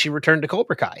was when she returned to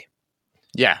Cobra Kai.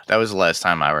 Yeah, that was the last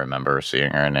time I remember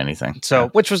seeing her in anything. So,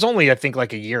 which was only, I think,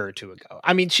 like a year or two ago.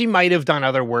 I mean, she might have done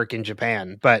other work in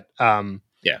Japan, but,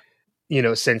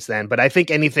 since then. But I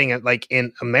think anything like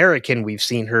in American, we've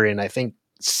seen her in, I think,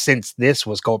 since this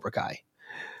was Cobra Kai.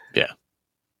 Yeah.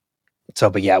 So,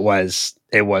 but yeah, it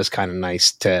was kind of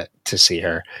nice to see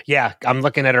her. Yeah, I'm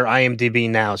looking at her IMDb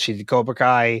now. She did Cobra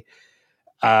Kai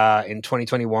in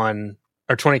 2021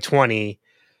 or 2020.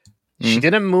 She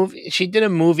did a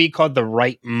movie called The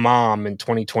Right Mom in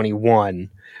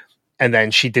 2021, and then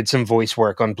she did some voice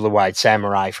work on Blue Eyed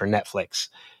Samurai for Netflix,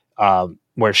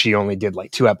 where she only did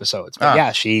like 2 episodes. But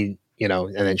yeah, she,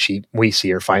 and then we see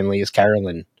her finally as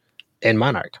Carolyn in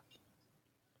Monarch.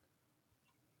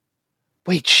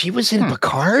 Wait, she was in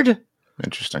Picard?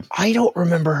 Interesting. I don't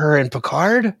remember her in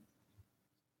Picard.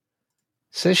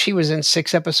 Says she was in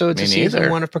 6 episodes of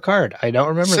season 1 of Picard. I don't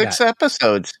remember 6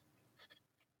 episodes.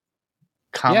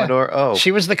 Commodore O.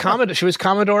 She was the Commodore. She was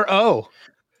Commodore O.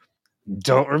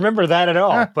 Don't remember that at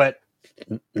all. But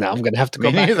now I'm going to have to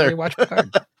go back and rewatch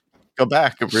Picard. Go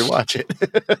back and rewatch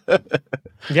it.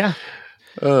 Yeah.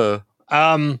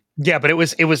 Yeah, but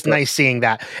it was nice seeing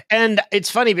that. And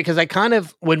it's funny because I kind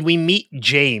of, when we meet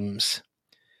James,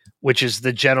 which is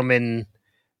the gentleman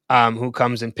who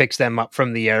comes and picks them up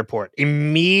from the airport,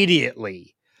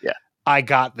 immediately I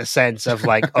got the sense of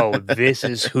like, oh, this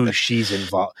is who she's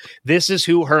involved. This is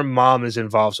who her mom is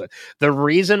involved with. The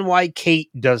reason why Kate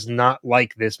does not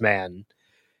like this man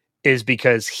is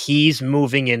because he's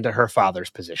moving into her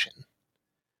father's position.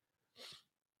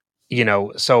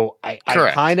 So I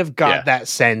kind of got that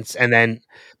sense. And then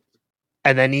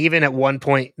even at one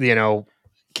point,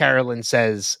 Carolyn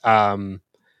says, my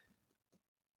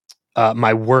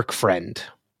work friend,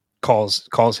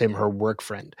 calls him her work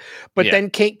friend. But then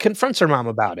Kate confronts her mom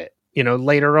about it,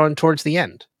 later on towards the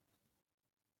end.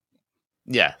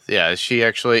 Yeah. Yeah. She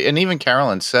actually, and even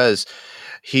Carolyn says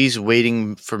he's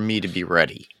waiting for me to be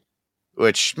ready,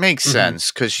 which makes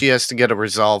sense because she has to get a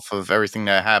resolve of everything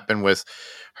that happened with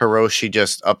Hiroshi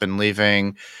just up and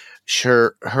leaving.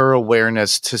 Her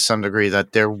awareness to some degree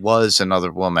that there was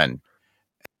another woman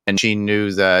and she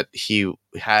knew that he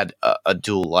had a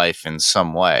dual life in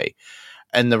some way.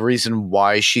 And the reason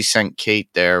why she sent Kate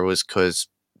there was because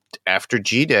after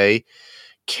G-Day,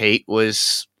 Kate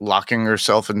was locking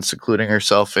herself and secluding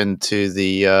herself into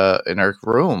the in her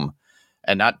room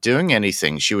and not doing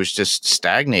anything. She was just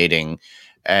stagnating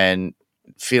and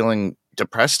feeling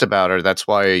depressed about her. That's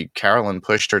why Carolyn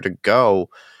pushed her to go.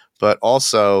 But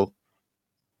also,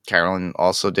 Carolyn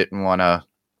also didn't want to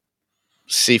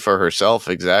see for herself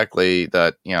exactly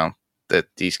that, that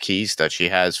these keys that she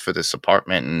has for this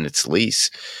apartment and its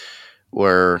lease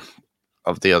were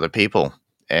of the other people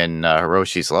in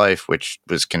Hiroshi's life, which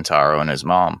was Kentaro and his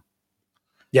mom.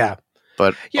 Yeah.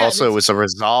 But also it was a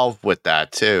resolve with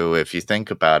that too. If you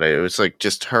think about it, it was like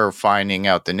just her finding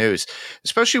out the news,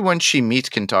 especially when she meets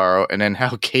Kentaro and then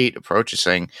how Kate approaches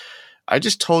saying, I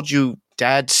just told you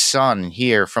dad's son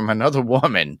here from another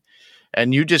woman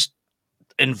and you just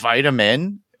invite him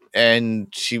in. And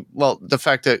the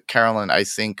fact that Carolyn, I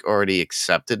think, already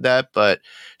accepted that, but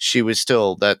she was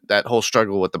still that whole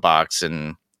struggle with the box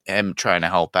and him trying to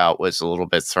help out was a little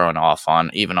bit thrown off on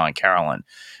Carolyn.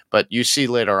 But you see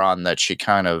later on that she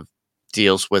kind of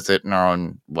deals with it in her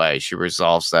own way. She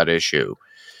resolves that issue.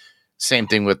 Same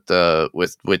thing with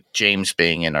with James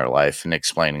being in her life and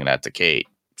explaining that to Kate.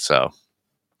 So.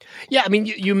 Yeah, I mean,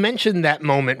 you mentioned that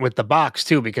moment with the box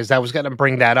too, because I was going to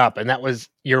bring that up, and that was,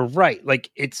 you're right.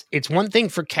 Like it's one thing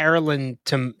for Carolyn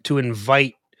to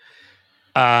invite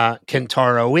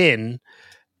Kentaro in,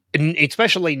 and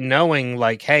especially knowing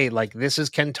like, hey, like this is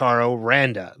Kentaro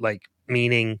Randa, like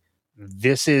meaning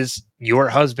this is your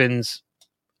husband's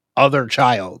other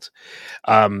child,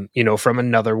 from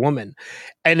another woman.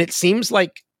 And it seems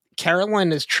like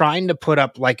Caroline is trying to put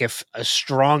up like a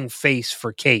strong face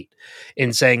for Kate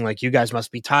in saying like, you guys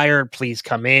must be tired, please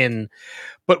come in.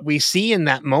 But we see in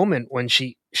that moment when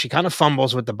she kind of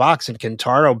fumbles with the box and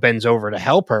Kentaro bends over to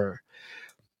help her,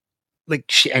 like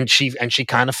she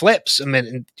kind of flips. I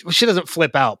mean, she doesn't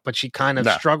flip out, but she kind of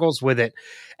struggles with it.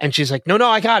 And she's like, no,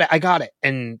 I got it.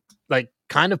 And like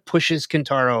kind of pushes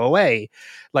Kentaro away.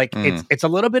 Like it's a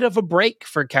little bit of a break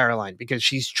for Caroline because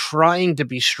she's trying to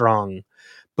be strong,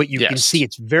 but you can see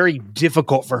it's very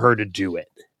difficult for her to do it.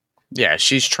 Yeah,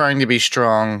 she's trying to be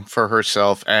strong for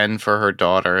herself and for her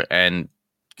daughter and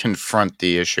confront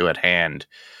the issue at hand,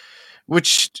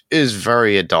 which is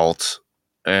very adult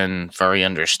and very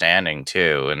understanding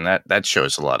too, and that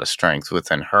shows a lot of strength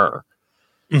within her.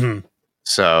 Mm-hmm.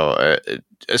 So,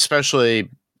 especially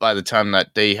by the time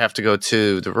that they have to go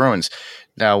to the ruins.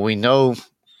 Now we know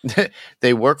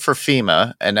they work for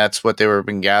FEMA, and that's what they were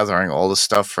been gathering all the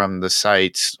stuff from the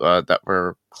sites that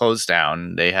were closed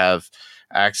down. They have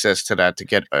access to that to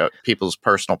get people's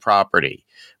personal property,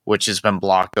 which has been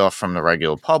blocked off from the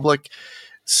regular public.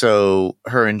 So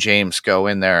her and James go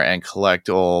in there and collect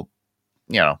all,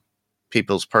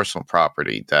 people's personal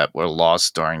property that were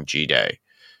lost during G-Day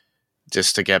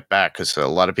just to get back. Because a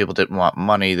lot of people didn't want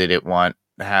money. They didn't want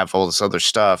to have all this other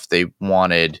stuff. They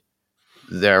wanted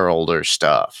their older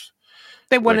stuff.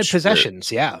 They wanted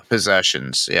possessions.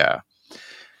 Possessions. Yeah.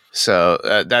 So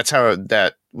that's how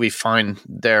that we find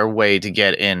their way to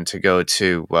get in to go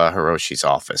to Hiroshi's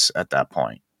office at that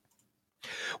point.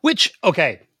 Which,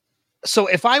 okay. So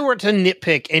if I were to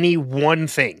nitpick any one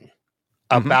thing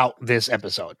about this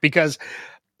episode, because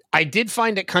I did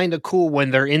find it kind of cool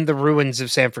when they're in the ruins of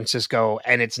San Francisco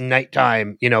and it's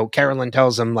nighttime, Carolyn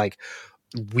tells them like,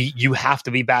 you have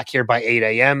to be back here by 8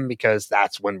 a.m. because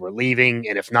that's when we're leaving.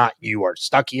 And if not, you are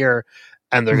stuck here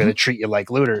and they're going to treat you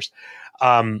like looters.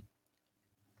 Because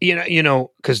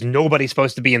nobody's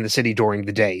supposed to be in the city during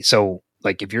the day. So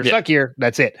like, if you're stuck here,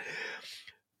 that's it.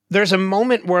 There's a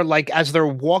moment where like, as they're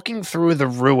walking through the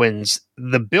ruins,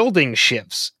 the building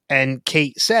shifts and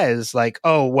Kate says like,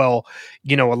 oh, well,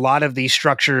 a lot of these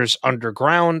structures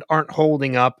underground aren't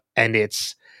holding up and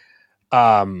it's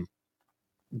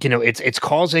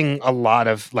causing a lot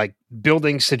of like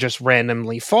buildings to just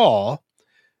randomly fall.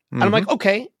 And I'm like,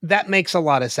 okay, that makes a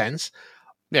lot of sense.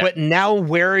 Yeah. But now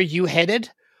where are you headed?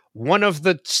 One of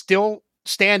the still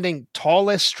standing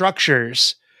tallest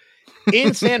structures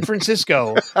in San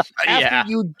Francisco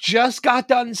after you just got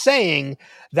done saying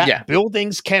that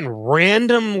buildings can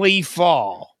randomly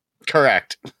fall.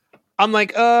 Correct. I'm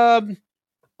like,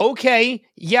 okay,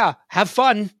 yeah, have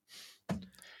fun.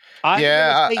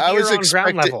 I was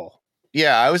expecting ground level.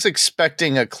 Yeah, I was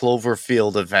expecting a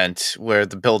Cloverfield event where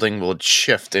the building would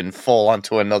shift and fall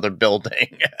onto another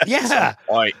building. Yeah,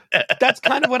 that's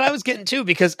kind of what I was getting to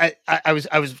because I was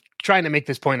trying to make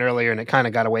this point earlier and it kind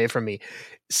of got away from me.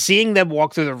 Seeing them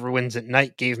walk through the ruins at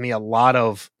night gave me a lot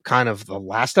of kind of The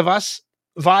Last of Us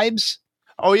vibes.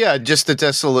 Oh yeah, just how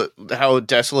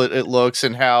desolate it looks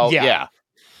and how without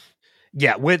the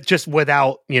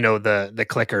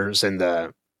clickers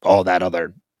and all that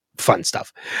other fun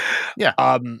stuff.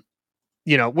 Yeah.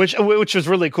 Which was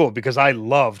really cool because I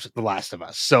loved The Last of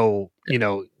Us. So,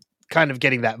 kind of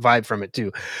getting that vibe from it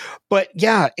too. But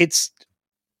yeah, it's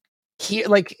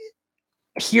like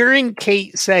hearing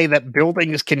Kate say that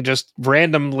buildings can just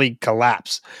randomly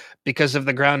collapse because of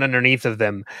the ground underneath of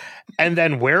them. And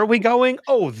then where are we going?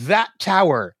 Oh, that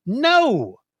tower.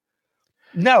 No,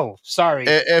 sorry.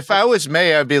 If I was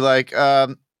May, I'd be like,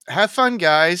 have fun,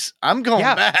 guys. I'm going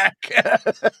back.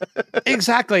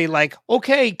 Exactly. Like,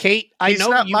 okay, Kate, He's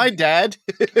not my dad.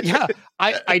 Yeah.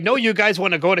 I know you guys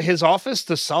want to go to his office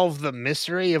to solve the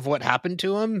mystery of what happened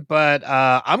to him, but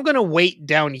I'm going to wait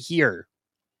down here.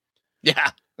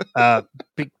 Yeah.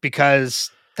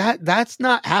 Because that's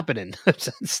not happening.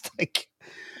 It's like,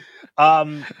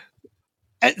 so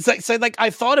like I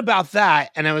thought about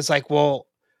that and I was like, well,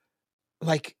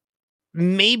 like,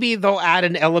 maybe they'll add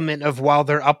an element of while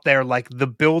they're up there, like the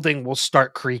building will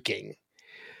start creaking.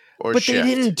 But they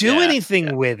didn't do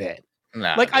anything with it.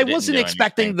 No, like I wasn't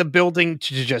expecting the building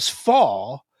to just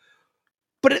fall,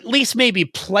 but at least maybe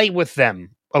play with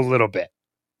them a little bit.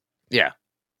 Yeah.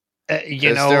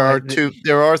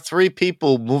 There are three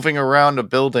people moving around a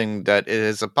building that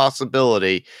is a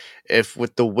possibility if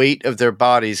with the weight of their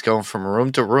bodies going from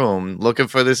room to room looking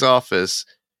for this office,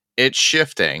 it's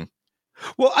shifting.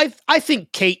 Well, I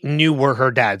think Kate knew where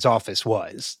her dad's office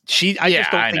was. I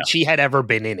just don't think she had ever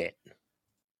been in it.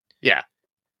 Yeah.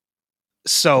 I'm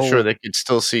So sure they could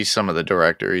still see some of the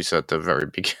directories at the very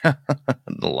beginning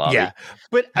in the lobby. yeah,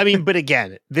 but I mean, but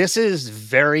again, this is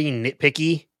very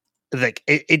nitpicky. Like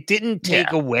it didn't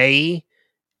take Yeah. away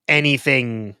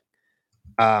anything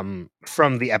from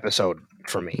the episode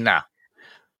for me. Nah.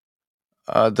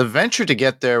 The venture to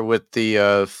get there with the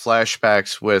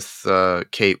flashbacks with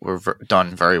Kate were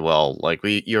done very well. Like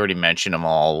you already mentioned them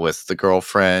all with the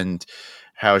girlfriend,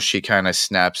 how she kind of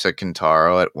snaps at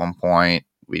Kentaro at one point.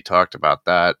 We talked about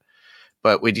that,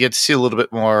 but we get to see a little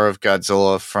bit more of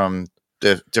Godzilla from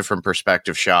the different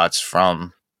perspective shots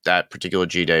from that particular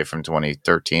G-Day from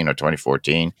 2013 or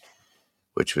 2014,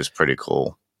 which was pretty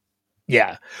cool.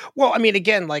 Yeah. Well, I mean,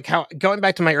 again, like how going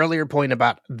back to my earlier point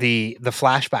about the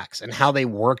flashbacks and how they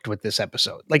worked with this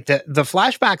episode, like the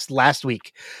flashbacks last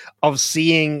week of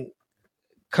seeing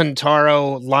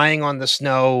Kentaro lying on the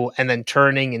snow and then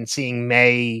turning and seeing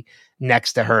May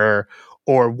next to her,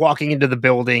 or walking into the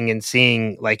building and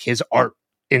seeing like his art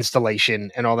installation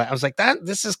and all that. I was like,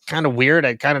 this is kind of weird.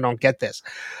 I kind of don't get this.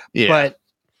 Yeah. But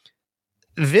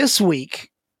this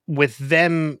week, with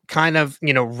them kind of,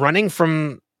 running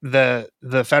from the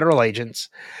federal agents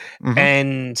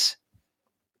and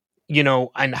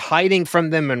and hiding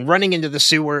from them and running into the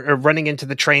sewer or running into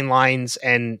the train lines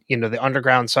and the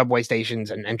underground subway stations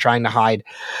and trying to hide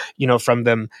from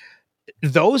them,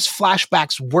 those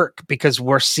flashbacks work because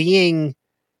we're seeing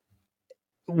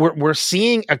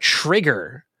a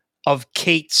trigger of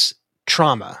Kate's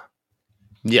trauma.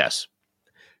 Yes.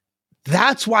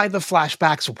 That's why the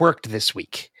flashbacks worked this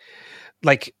week.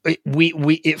 Like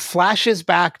it flashes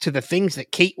back to the things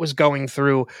that Kate was going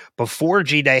through before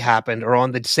G-Day happened or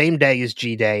on the same day as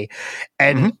G-Day.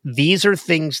 And these are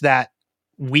things that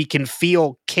we can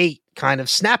feel Kate kind of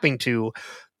snapping to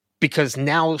because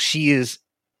now she is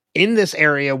in this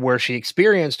area where she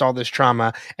experienced all this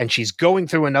trauma and she's going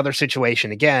through another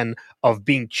situation again of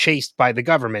being chased by the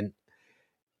government,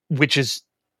 which is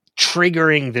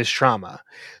triggering this trauma.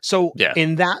 So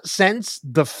in that sense,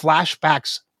 the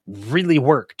flashbacks really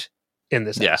worked in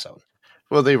this episode.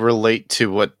 Well, they relate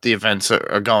to what the events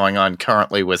are going on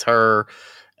currently with her,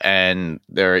 and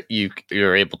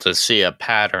you're able to see a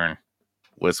pattern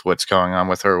with what's going on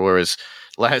with her. Whereas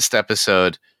last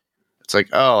episode, it's like,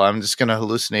 oh, I'm just going to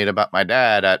hallucinate about my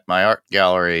dad at my art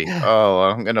gallery. Oh,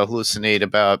 I'm going to hallucinate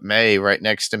about May right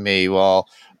next to me while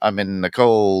I'm in the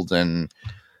cold. And,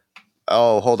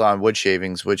 oh, hold on, wood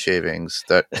shavings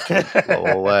that can go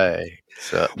away.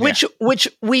 So, which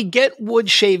we get wood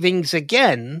shavings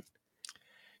again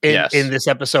in this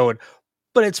episode,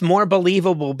 but it's more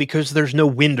believable because there's no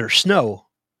wind or snow.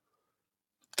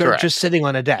 They're just sitting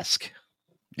on a desk.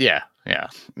 Yeah.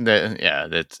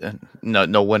 That's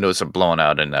no windows are blown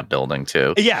out in that building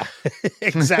too. Yeah,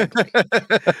 exactly.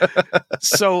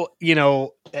 So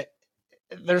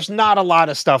there's not a lot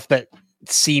of stuff that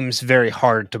seems very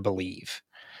hard to believe.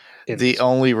 The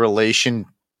only relation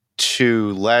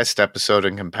to last episode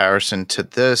in comparison to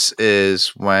this is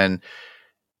when,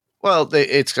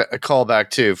 it's a callback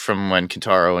too from when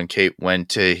Kentaro and Kate went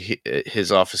to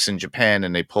his office in Japan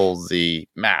and they pulled the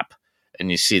map and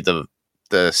you see the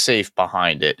safe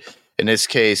behind it. In this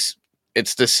case,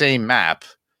 it's the same map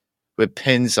with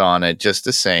pins on it, just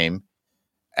the same.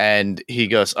 And he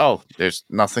goes, "Oh, there's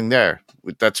nothing there.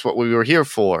 That's what we were here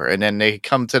for." And then they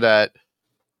come to that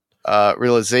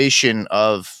realization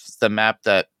of the map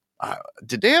that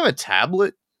did they have a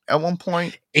tablet at one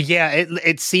point? Yeah,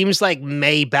 it seems like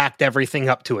May backed everything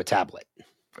up to a tablet.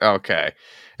 Okay.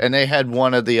 And they had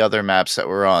one of the other maps that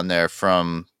were on there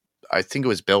from, I think it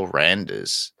was Bill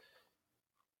Randa's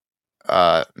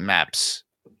maps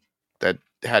that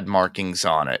had markings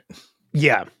on it.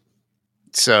 Yeah.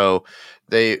 So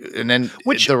the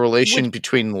relation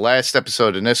between the last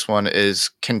episode and this one is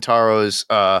Kentaro's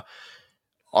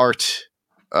art.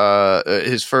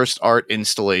 His first art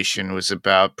installation was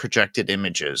about projected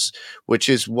images, which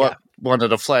is what one of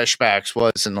the flashbacks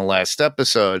was in the last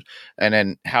episode, and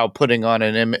then how putting on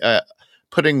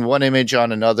putting one image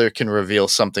on another can reveal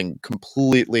something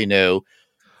completely new,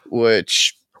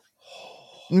 which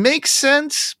makes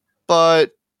sense,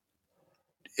 but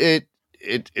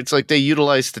it's like they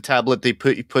utilize the tablet. He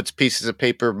puts pieces of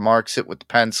paper, marks it with the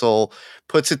pencil,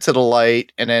 puts it to the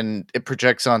light, and then it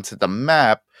projects onto the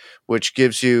map, which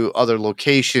gives you other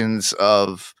locations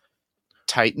of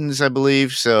Titans, I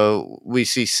believe. So we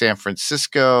see San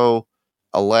Francisco,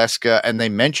 Alaska, and they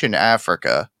mention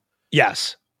Africa.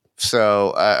 Yes.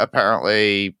 So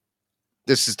apparently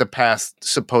this is the path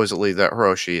supposedly that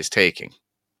Hiroshi is taking.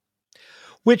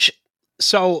 Which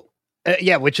is,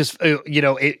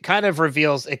 it kind of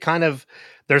reveals,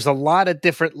 the there's a lot of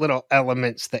different little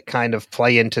elements that kind of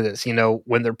play into this.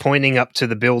 When they're pointing up to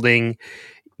the building,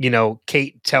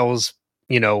 Kate tells,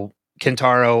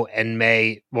 Kentaro and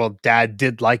May, well, Dad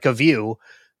did like a view.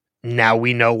 Now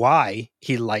we know why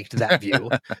he liked that view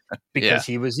because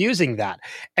he was using that.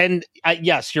 And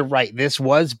yes, you're right. This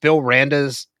was Bill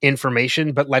Randa's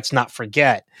information, but let's not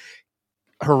forget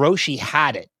Hiroshi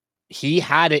had it. He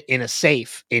had it in a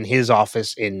safe in his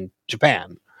office in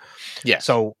Japan. Yeah.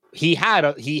 So he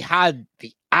had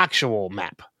the actual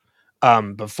map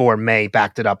before May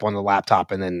backed it up on the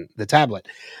laptop and then the tablet.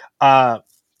 But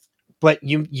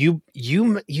you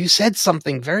said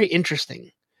something very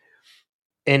interesting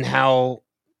in how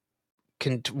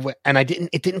and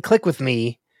it didn't click with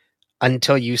me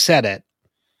until you said it.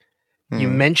 You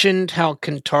mentioned how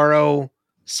Kentaro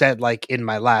said, like, in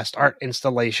my last art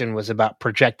installation was about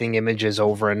projecting images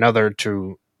over another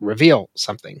to reveal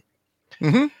something.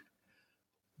 Mm-hmm.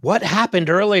 What happened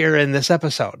earlier in this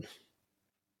episode?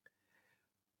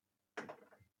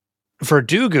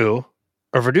 Verdugo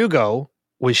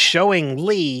was showing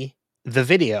Lee the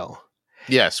video.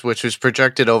 Yes, which was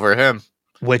projected over him.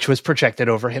 Which was projected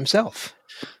over himself.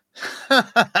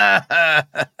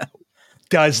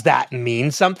 Does that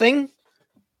mean something?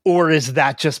 Or is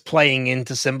that just playing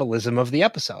into symbolism of the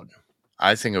episode?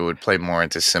 I think it would play more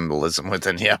into symbolism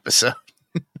within the episode.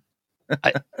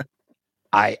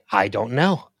 I don't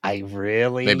know. I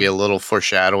really... Maybe a little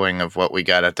foreshadowing of what we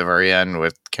got at the very end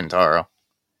with Kentaro.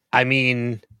 I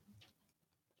mean,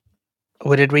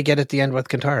 what did we get at the end with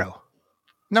Kentaro?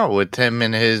 No, with him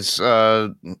and his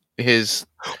well,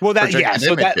 that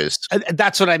so images.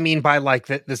 That's what I mean by like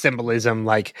the symbolism,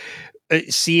 like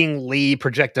seeing Lee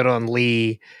projected on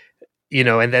Lee,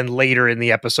 and then later in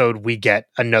the episode we get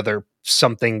another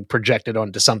something projected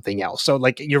onto something else. So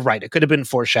like you're right, it could have been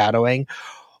foreshadowing,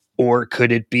 or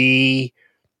could it be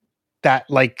that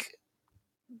like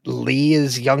Lee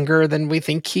is younger than we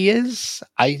think he is?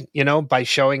 By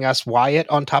showing us Wyatt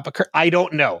on top of Kurt. I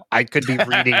don't know. I could be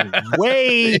reading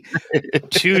way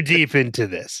too deep into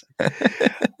this.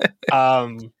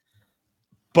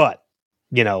 But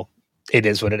it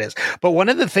is what it is. But one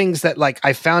of the things that like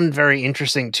I found very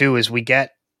interesting too is we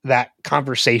get that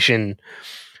conversation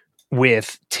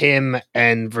with Tim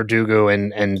and Verdugo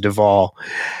and Duvall,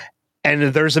 and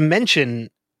there's a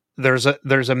mention. There's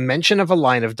a mention of a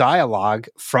line of dialogue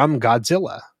from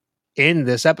Godzilla in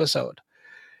this episode.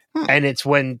 And it's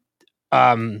when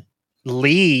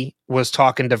Lee was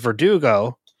talking to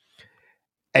Verdugo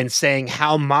and saying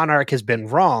how Monarch has been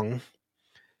wrong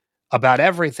about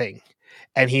everything.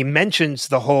 And he mentions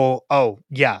the whole,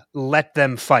 let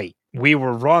them fight. We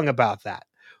were wrong about that.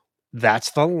 That's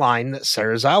the line that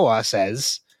Serizawa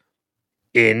says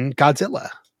in Godzilla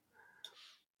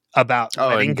about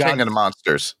letting King of the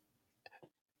Monsters.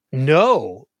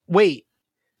 No, wait,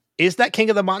 is that King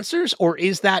of the Monsters, or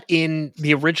is that in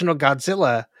the original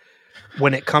Godzilla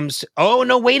when it comes to... Oh,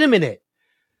 no, wait a minute.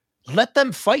 Let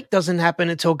them fight doesn't happen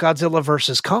until Godzilla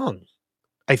versus Kong,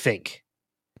 I think.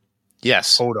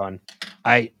 Yes. Hold on.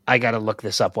 I got to look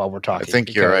this up while we're talking. I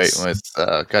think you're right with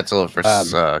Godzilla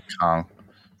versus Kong.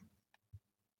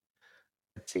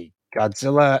 Let's see.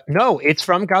 Godzilla... No, it's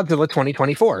from Godzilla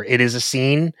 2024. It is a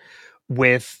scene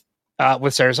with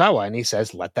Serizawa, and he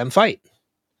says, let them fight.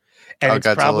 And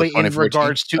it's probably in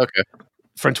regards to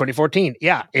from 2014.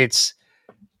 Yeah, it's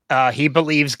he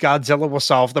believes Godzilla will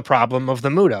solve the problem of the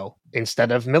Muto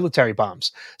instead of military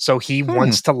bombs. So he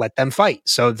wants to let them fight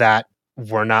so that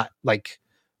we're not like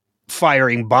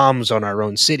firing bombs on our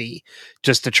own city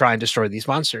just to try and destroy these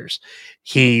monsters.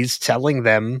 He's telling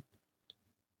them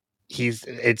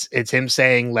it's him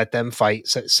saying, let them fight.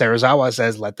 Serizawa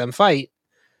says, let them fight.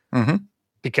 Mm-hmm.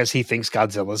 Because he thinks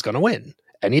Godzilla is going to win,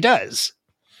 and he does.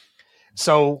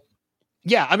 So,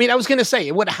 yeah, I mean, I was going to say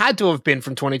it would have had to have been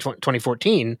from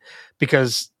 2014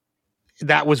 because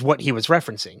that was what he was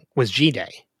referencing was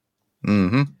G-Day.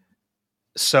 Mm-hmm.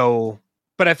 So,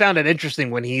 but I found it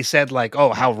interesting when he said like,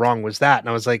 "Oh, how wrong was that?" And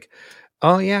I was like,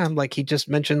 "Oh yeah," like he just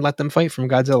mentioned "Let Them Fight" from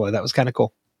Godzilla. That was kind of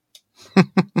cool.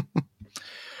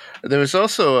 There was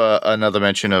also another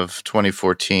mention of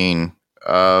 2014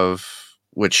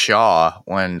 with Shaw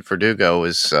when Verdugo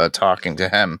was talking to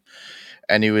him,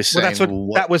 and he was saying,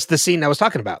 that was the scene I was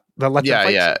talking about. The Let Them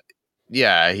Fight scene.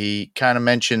 Yeah. He kind of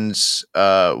mentions,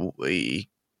 he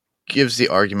gives the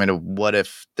argument of what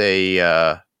if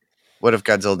Godzilla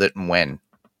didn't win,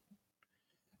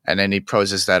 and then he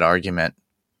poses that argument.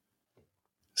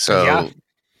 So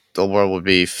the world would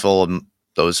be full of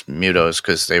those Mutos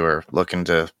because they were looking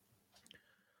to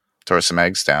throw some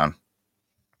eggs down.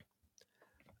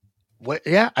 What?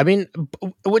 Yeah, I mean,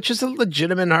 which is a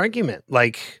legitimate argument.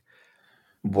 Like,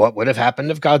 what would have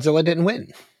happened if Godzilla didn't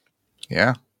win?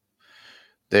 Yeah.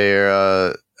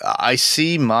 I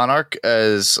see Monarch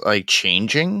as like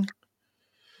changing,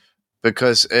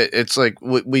 because it's like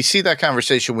we see that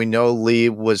conversation. We know Lee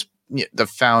was the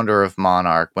founder of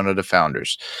Monarch, one of the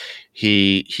founders.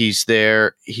 He's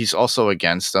there. He's also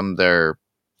against them, their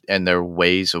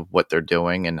ways of what they're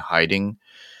doing and hiding.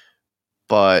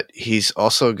 But he's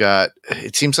also got,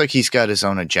 it seems like he's got his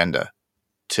own agenda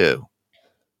too.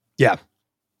 Yeah.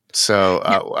 So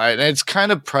it's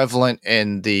kind of prevalent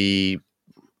in the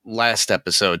last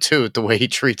episode too, the way he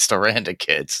treats the Randa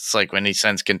kids. It's like when he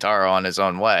sends Kintaro on his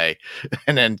own way,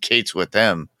 and then Kate's with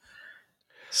him.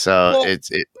 So Well, it's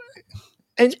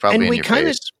and probably in we your kind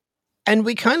of face. and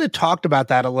we kind of talked about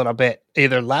that a little bit,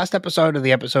 either last episode or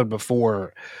the episode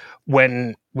before,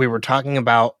 when we were talking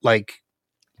about like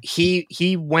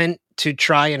he went to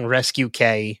try and rescue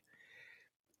Kay,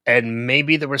 and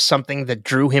maybe there was something that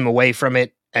drew him away from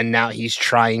it, and now he's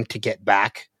trying to get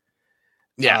back.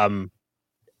 Yeah.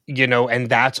 And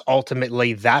that's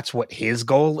ultimately what his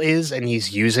goal is, and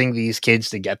he's using these kids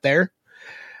to get there.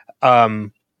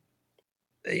 Again,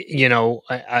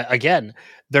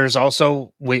 there's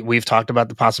also we've talked about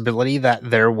the possibility that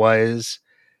there was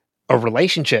a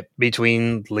relationship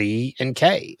between Lee and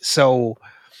Kay. So,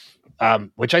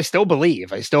 which I still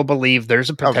believe. I still believe there's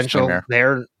a potential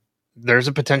there. There's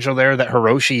a potential there that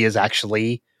Hiroshi is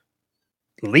actually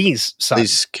Lee's son,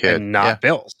 Lee's kid, and not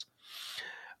Bill's.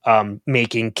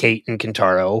 Making Kate and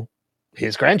Kintaro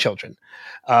his grandchildren.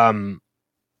 That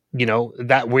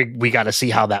we got to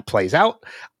see how that plays out.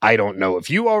 I don't know if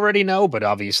you already know, but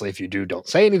obviously if you do, don't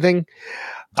say anything.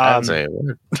 I didn't say a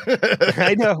word.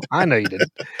 I know you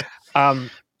didn't.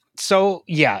 So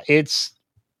yeah,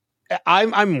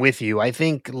 I'm with you. I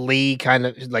think Lee kind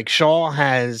of like Shaw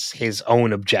has his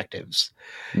own objectives.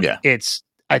 Yeah.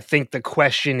 I think the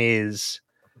question is,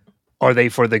 are they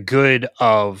for the good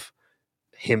of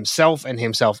himself and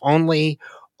himself only?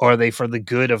 Are they for the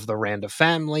good of the Randa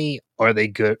family? Are they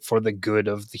good for the good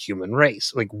of the human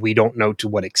race? Like, we don't know to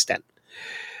what extent.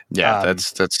 Yeah,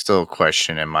 that's still a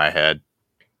question in my head.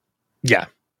 Yeah.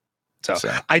 So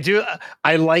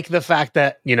I like the fact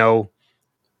that,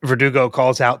 Verdugo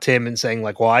calls out Tim and saying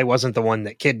like, well, I wasn't the one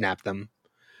that kidnapped them.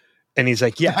 And he's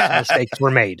like, yes, mistakes were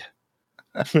made.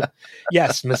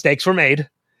 Yes, mistakes were made.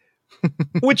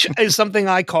 Which is something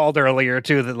I called earlier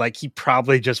too, that like he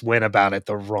probably just went about it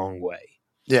the wrong way.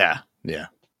 Yeah. Yeah.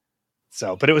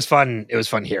 So, but it was fun. It was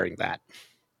fun hearing that.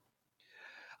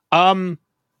 I'm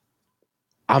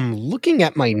looking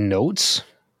at my notes.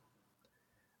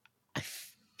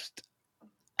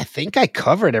 I think I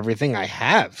covered everything I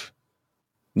have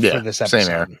for this episode. Same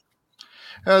here.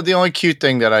 The only cute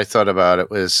thing that I thought about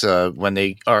it was when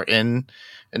they are in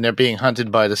and they're being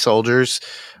hunted by the soldiers.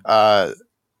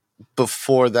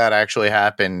 Before that actually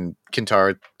happened,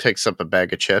 Kintaro picks up a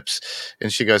bag of chips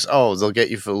and she goes, "Oh, they'll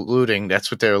get you for looting. That's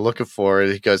what they were looking for."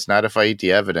 He goes, "Not if I eat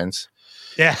the evidence."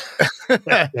 Yeah.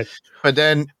 But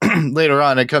then later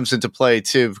on, it comes into play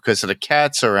too because of the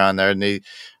cats around there. And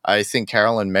I think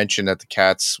Carolyn mentioned that the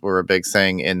cats were a big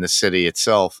thing in the city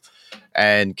itself.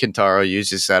 And Kintaro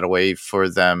uses that a way for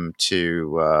them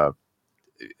to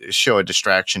show a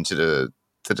distraction to the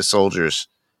soldiers.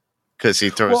 Because he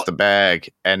throws the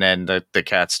bag and then the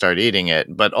cats start eating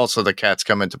it. But also the cats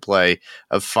come into play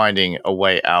of finding a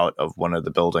way out of one of the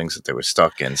buildings that they were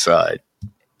stuck inside.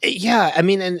 Yeah, I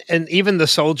mean, and even the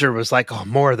soldier was like, "Oh,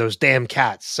 more of those damn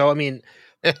cats." So, I mean,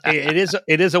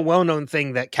 it is a well-known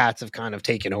thing that cats have kind of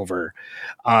taken over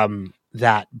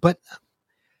that. But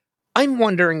I'm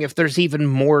wondering if there's even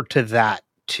more to that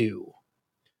too.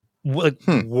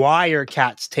 Why are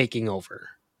cats taking over?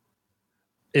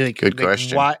 Good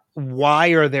question. Why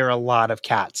are there a lot of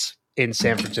cats in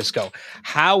San Francisco?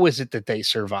 How is it that they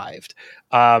survived?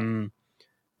 And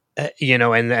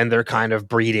they're kind of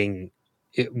breeding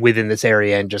within this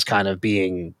area and just kind of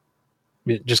taking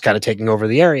over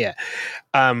the area.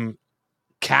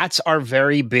 Cats are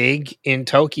very big in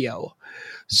Tokyo.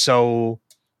 So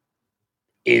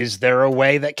is there a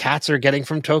way that cats are getting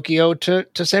from Tokyo to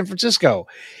San Francisco?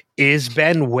 Is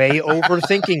Ben way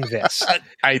overthinking this?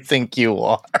 I think you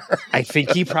are. I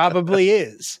think he probably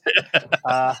is.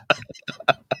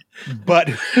 But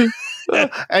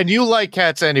and you like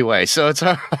cats anyway, so it's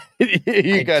all right.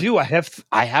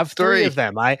 I have three of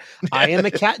them. I am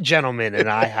a cat gentleman, and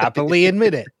I happily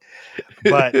admit it.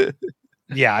 But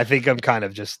yeah, I think I'm kind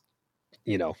of just,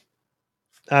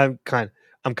 I'm kind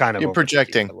of you're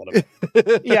projecting a little bit.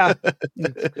 Yeah,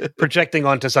 projecting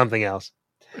onto something else.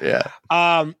 Yeah.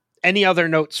 Any other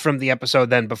notes from the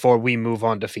episode then before we move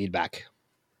on to feedback?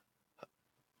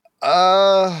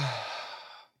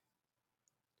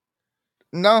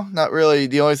 No, not really.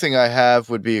 The only thing I have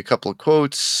would be a couple of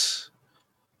quotes.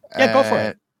 Yeah, go for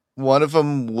it. One of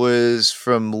them was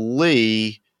from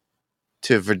Lee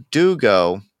to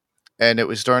Verdugo, and it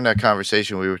was during that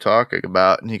conversation we were talking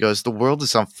about, and he goes, "The world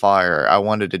is on fire. I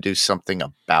wanted to do something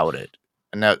about it."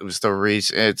 And that was the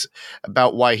reason. It's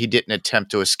about why he didn't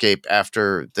attempt to escape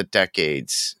after the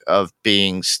decades of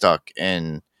being stuck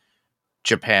in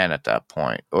Japan at that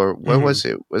point. Or where was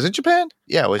it? Was it Japan?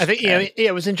 Yeah, it was I think Japan.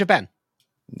 it was in Japan.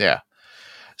 Yeah.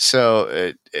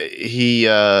 So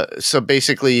so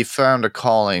basically he found a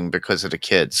calling because of the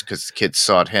kids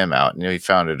sought him out, and he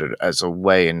found it as a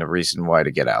way and the reason why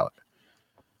to get out.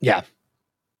 Yeah.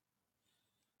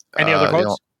 Any other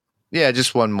quotes? Yeah,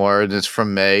 just one more. And it's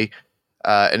from May,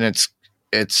 and it's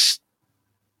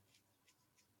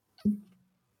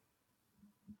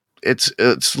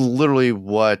literally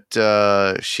what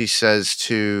she says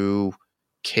to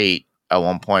Kate at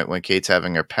one point when Kate's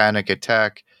having her panic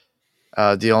attack.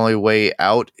 The only way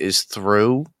out is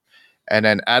through. And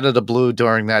then out of the blue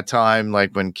during that time,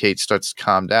 like when Kate starts to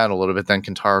calm down a little bit, then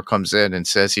Kentaro comes in and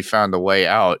says he found a way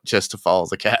out just to follow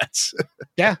the cats.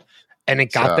 Yeah. And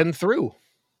it got them through.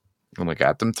 And we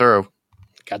got them through.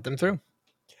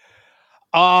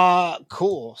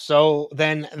 Cool. So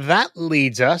then that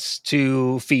leads us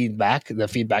to feedback, the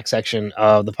feedback section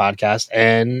of the podcast.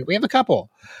 And we have a couple.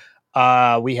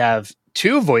 We have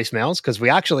 2 voicemails because we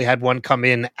actually had one come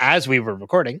in as we were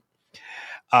recording.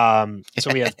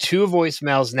 So we have 2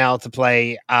 voicemails now to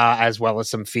play, as well as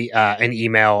some an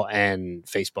email and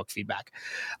Facebook feedback.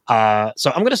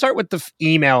 So I'm going to start with the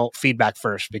email feedback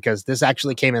first because this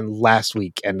actually came in last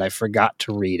week and I forgot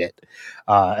to read it.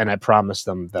 And I promised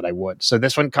them that I would. So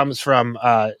this one comes from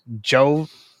Joe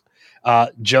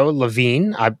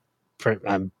Levine. I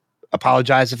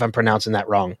apologize if I'm pronouncing that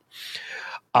wrong.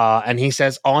 And he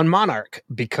says, on Monarch,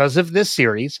 because of this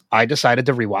series, I decided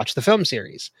to rewatch the film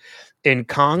series. In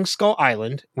Kong Skull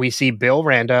Island, we see Bill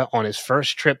Randa on his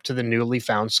first trip to the newly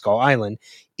found Skull Island,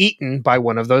 eaten by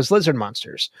one of those lizard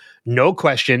monsters. No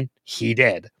question, he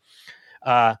did.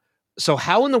 So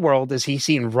how in the world is he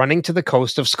seen running to the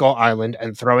coast of Skull Island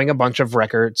and throwing a bunch of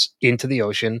records into the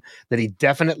ocean that he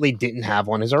definitely didn't have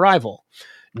on his arrival?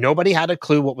 Nobody had a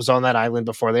clue what was on that island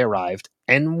before they arrived,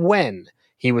 and when.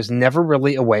 He was never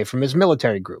really away from his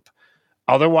military group.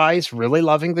 Otherwise, really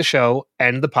loving the show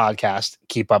and the podcast.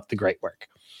 Keep up the great work.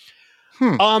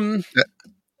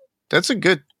 That's a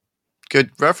good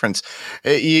reference.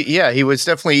 Yeah, he was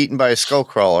definitely eaten by a skull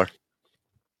crawler.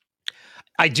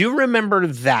 I do remember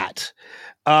that.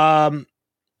 I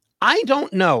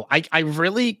don't know. I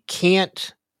really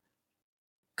can't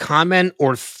comment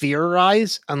or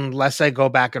theorize unless I go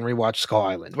back and rewatch Skull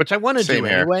Island, which I want to do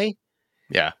anyway.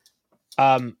 Yeah.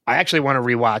 I actually want to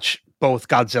rewatch both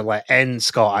Godzilla and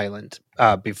Skull Island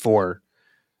before,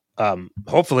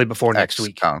 hopefully before next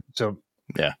week. So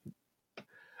yeah.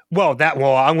 Well,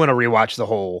 I'm going to rewatch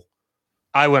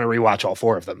I want to rewatch all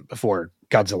 4 of them before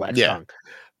Godzilla X Kong.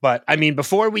 But I mean,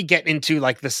 before we get into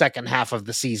like the second half of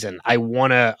the season,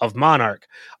 of Monarch,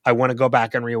 I want to go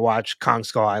back and rewatch Kong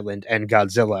Skull Island and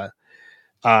Godzilla,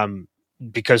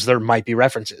 because there might be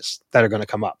references that are going to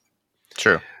come up.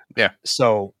 True. Yeah.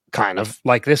 So kind of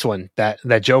like this one that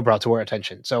Joe brought to our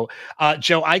attention. So,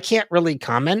 Joe, I can't really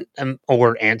comment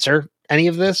or answer any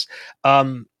of this.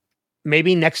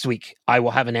 Maybe next week I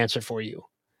will have an answer for you.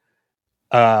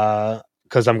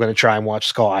 Because I'm going to try and watch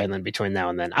Skull Island between now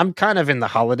and then. I'm kind of in the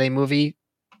holiday movie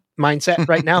mindset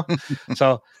right now.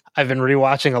 So I've been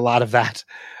rewatching a lot of that,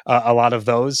 a lot of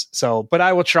those. So, but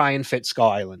I will try and fit Skull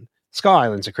Island. Skull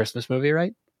Island's a Christmas movie,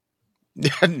 right?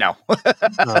 No.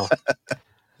 Oh.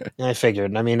 I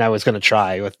figured. I mean, I was going to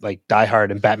try with like Die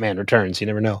Hard and Batman Returns. You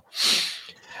never know.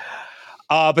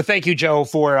 But thank you, Joe,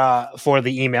 for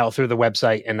the email through the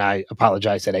website, and I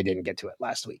apologize that I didn't get to it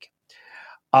last week.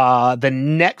 The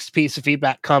next piece of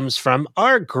feedback comes from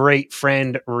our great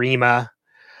friend Rima,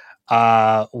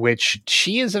 which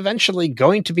she is eventually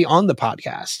going to be on the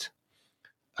podcast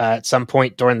at some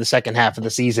point during the second half of the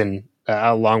season,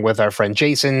 along with our friend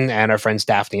Jason and our friends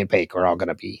Daphne and Paige. We're all going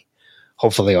to be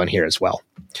hopefully on here as well.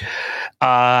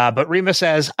 But Rima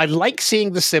says, I like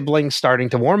seeing the siblings starting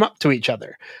to warm up to each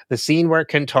other. The scene where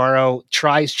Kentaro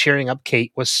tries cheering up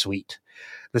Kate was sweet.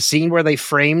 The scene where they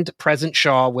framed present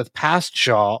Shaw with past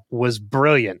Shaw was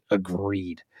brilliant.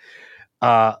 Agreed.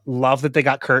 Love that they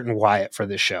got Kurt and Wyatt for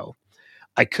this show.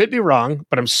 I could be wrong,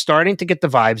 but I'm starting to get the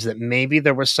vibes that maybe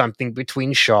there was something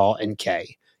between Shaw and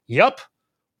Kay. Yup.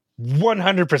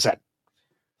 100%.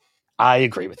 I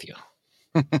agree with you.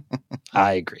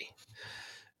 I agree.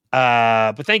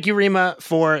 But thank you, Rima,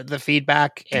 for the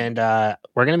feedback. And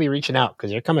we're going to be reaching out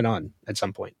because you're coming on at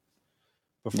some point.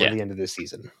 before the end of this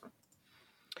season.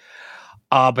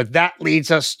 But that leads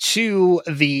us to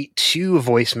the 2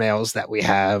 voicemails that we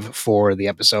have for the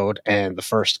episode. And the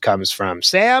first comes from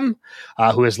Sam,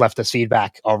 who has left us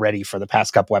feedback already for the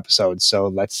past couple episodes. So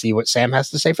let's see what Sam has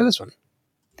to say for this one.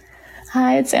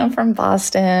 Hi, it's Sam from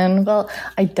Boston. Well,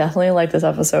 I definitely like this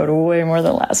episode way more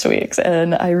than last week's,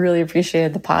 and I really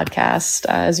appreciated the podcast.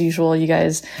 As usual, you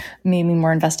guys made me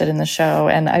more invested in the show,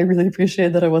 and I really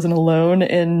appreciated that I wasn't alone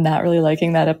in not really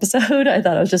liking that episode. I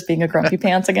thought I was just being a grumpy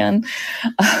pants again.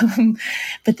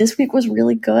 But this week was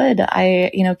really good.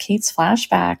 Kate's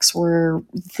flashbacks were,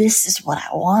 this is what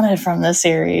I wanted from the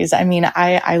series. I mean,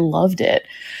 I loved it.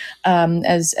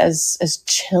 As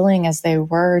chilling as they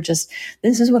were, just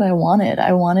this is what I wanted.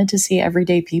 I wanted to see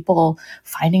everyday people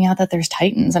finding out that there's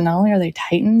Titans, and not only are they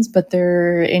Titans, but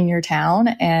they're in your town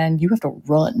and you have to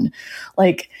run.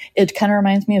 Like, it kind of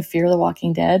reminds me of Fear the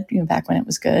Walking Dead, back when it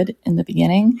was good in the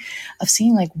beginning, of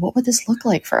seeing like, what would this look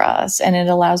like for us? And it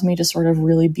allows me to sort of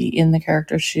really be in the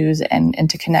character's shoes and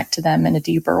to connect to them in a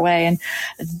deeper way. And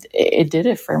it did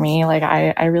it for me. Like,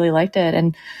 I really liked it.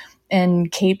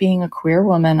 And Kate being a queer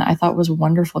woman, I thought was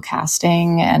wonderful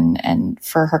casting, and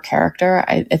for her character,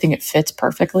 I think it fits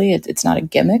perfectly. It's not a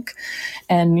gimmick,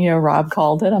 and Rob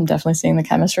called it. I'm definitely seeing the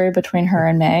chemistry between her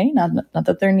and May. Not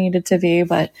that there needed to be,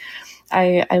 but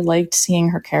I liked seeing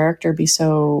her character be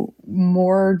so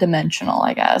more dimensional,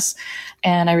 I guess,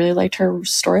 and I really liked her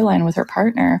storyline with her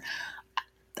partner.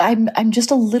 I'm just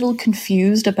a little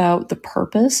confused about the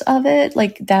purpose of it,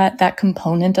 like that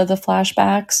component of the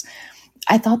flashbacks.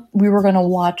 I thought we were going to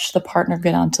watch the partner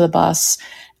get onto the bus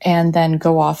and then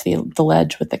go off the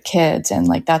ledge with the kids. And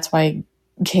like, that's why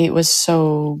Kate was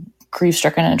so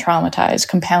grief-stricken and traumatized,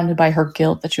 compounded by her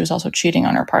guilt that she was also cheating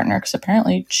on her partner, because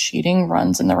apparently cheating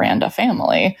runs in the Randa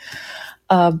family.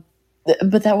 But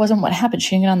that wasn't what happened.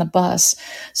 She didn't get on the bus.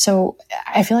 So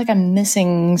I feel like I'm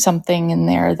missing something in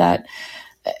there, that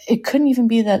it couldn't even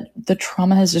be that the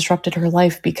trauma has disrupted her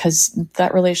life, because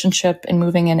that relationship and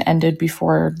moving in ended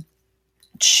before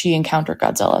she encountered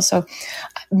Godzilla. So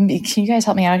can you guys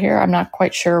help me out here? I'm not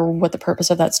quite sure what the purpose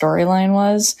of that storyline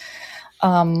was.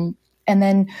 And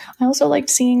then I also liked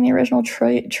seeing the original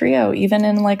trio, even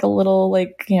in like a little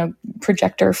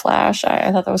projector flash.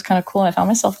 I thought that was kind of cool. I found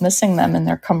myself missing them and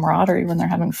their camaraderie when they're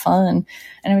having fun.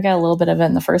 And we got a little bit of it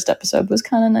in the first episode. It was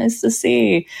kind of nice to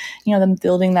see, them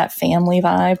building that family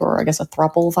vibe, or I guess a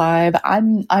throuple vibe.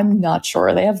 I'm not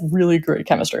sure. They have really great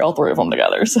chemistry, all 3 of them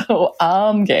together. So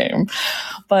I'm game.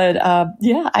 But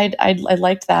I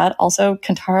liked that. Also,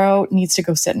 Kentaro needs to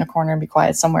go sit in a corner and be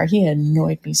quiet somewhere. He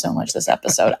annoyed me so much this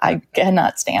episode. I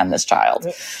cannot stand this child.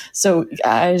 So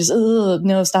I just,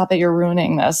 no, stop it. You're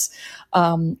ruining this.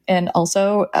 And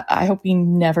also, I hope we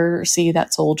never see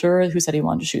that soldier who said he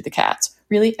wanted to shoot the cats.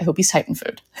 Really? I hope he's Titan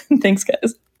food. Thanks,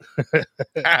 guys.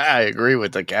 I agree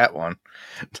with the cat one.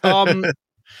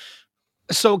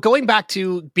 So going back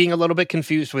to being a little bit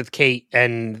confused with Kate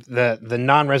and the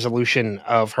non-resolution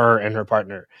of her and her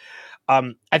partner,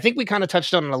 I think we kind of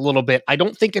touched on it a little bit. I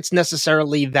don't think it's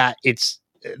necessarily that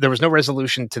there was no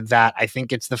resolution to that. I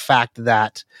think it's the fact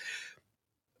that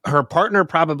her partner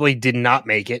probably did not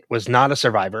make it, was not a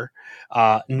survivor,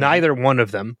 neither one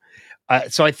of them.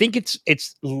 So I think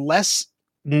it's less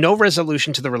no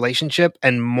resolution to the relationship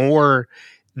and more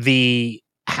the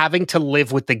having to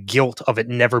live with the guilt of it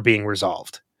never being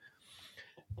resolved.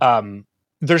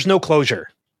 There's no closure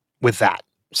with that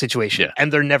situation,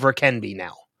 and there never can be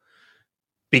now,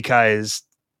 because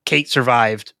Kate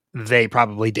survived. They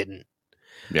probably didn't.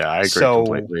 Yeah, I agree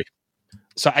completely.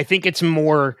 So I think it's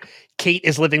more Kate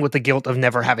is living with the guilt of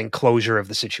never having closure of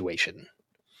the situation.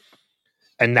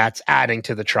 And that's adding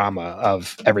to the trauma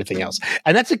of everything else.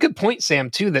 And that's a good point,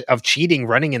 Sam, too, that of cheating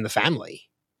running in the family.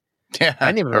 Yeah,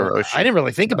 I didn't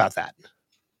really think about that.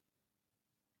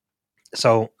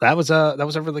 So that was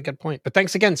a really good point. But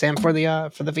thanks again, Sam, for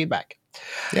the feedback.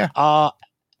 Yeah.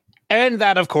 And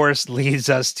that, of course, leads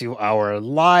us to our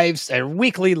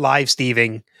weekly live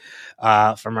Steving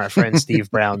from our friend Steve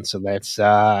Brown. So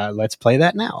let's play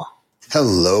that now.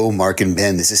 Hello, Mark and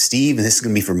Ben. This is Steve, and this is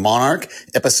going to be for Monarch,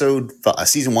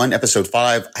 season 1, episode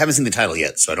 5. I haven't seen the title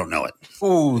yet, so I don't know it.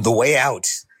 Ooh, The Way Out.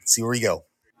 Let's see where we go.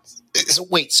 So,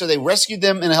 wait, so they rescued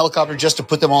them in a helicopter just to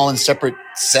put them all in separate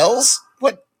cells?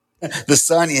 What? The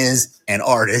son is an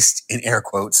artist, in air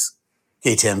quotes.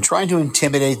 Okay, Tim, trying to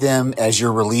intimidate them as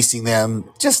you're releasing them,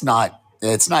 it's not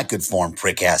good form,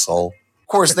 prick asshole. Of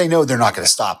course, they know they're not going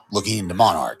to stop looking into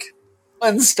Monarch.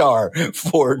 1 star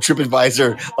for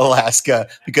TripAdvisor Alaska,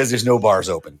 because there's no bars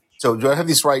open. So do I have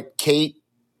this right? Kate,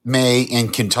 May, and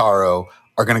Kentaro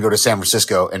are going to go to San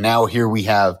Francisco. And now here we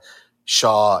have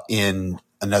Shaw in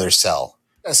another cell.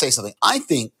 gotta say something. I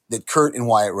think that Kurt and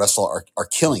Wyatt Russell are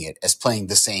killing it as playing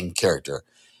the same character.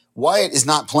 Wyatt is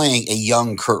not playing a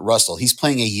young Kurt Russell. He's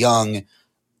playing a young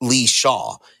Lee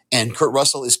Shaw. And Kurt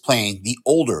Russell is playing the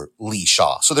older Lee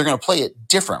Shaw. So they're going to play it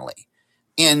differently.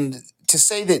 And to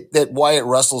say that Wyatt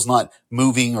Russell's not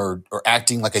moving or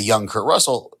acting like a young Kurt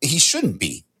Russell, he shouldn't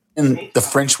be. And the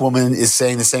French woman is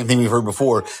saying the same thing we've heard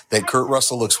before, that Kurt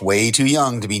Russell looks way too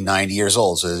young to be 90 years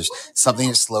old. So there's something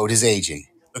that slowed his aging.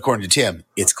 According to Tim,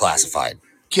 it's classified.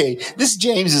 Okay, this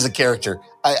James is a character.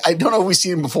 I don't know if we've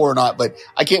seen him before or not, but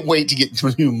I can't wait to get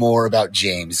to know more about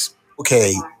James.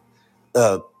 Okay,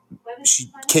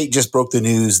 Kate just broke the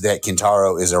news that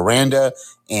Kintaro is Aranda,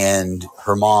 and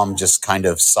her mom just kind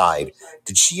of sighed.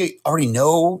 Did she already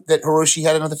know that Hiroshi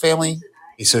had another family?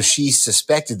 So she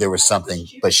suspected there was something,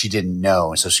 but she didn't know.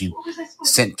 And so she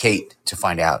sent Kate to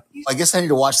find out. I guess I need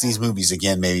to watch these movies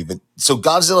again, maybe. But so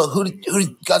Godzilla, who did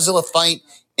Godzilla fight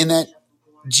in that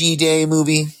G-Day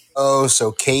movie? Oh,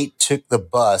 so Kate took the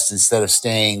bus instead of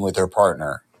staying with her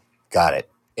partner. Got it.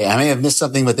 Yeah, I may have missed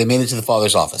something, but they made it to the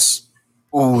father's office.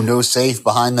 Ooh, no safe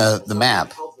behind the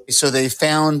map. So they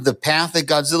found the path that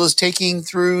Godzilla's taking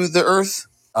through the Earth?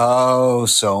 Oh,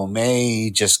 so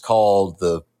May just called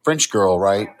the French girl,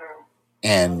 right?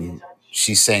 And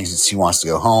she's saying that she wants to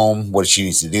go home, what she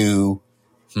needs to do.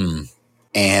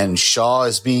 And Shaw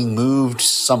is being moved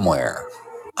somewhere.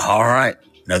 All right,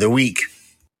 another week.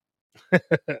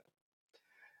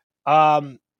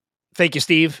 Thank you,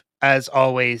 Steve. As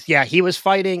always, yeah,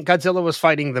 Godzilla was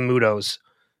fighting the Mutos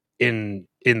in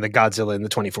the Godzilla in the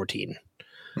 2014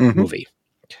 movie.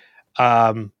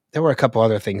 There were a couple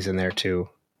other things in there too,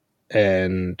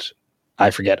 and I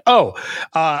forget.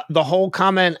 The whole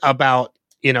comment about,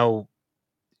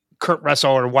 Kurt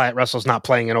Russell or Wyatt Russell's not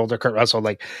playing an older Kurt Russell,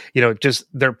 just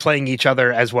they're playing each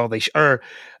other as well. Or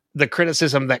the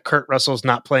criticism that Kurt Russell's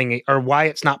not playing, or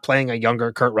Wyatt's not playing a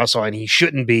younger Kurt Russell, and he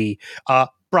shouldn't be.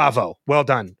 Bravo, well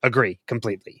done. Agree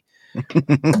completely.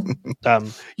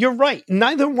 You're right.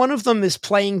 Neither one of them is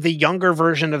playing the younger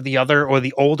version of the other or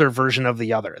the older version of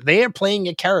the other. They are playing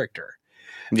a character.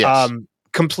 Yes.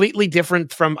 Completely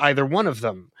different from either one of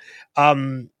them.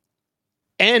 And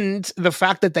the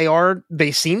fact that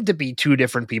they seem to be two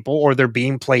different people, or they're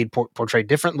being portrayed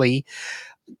differently,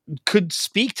 could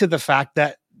speak to the fact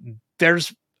that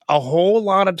there's a whole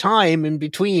lot of time in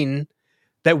between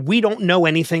that we don't know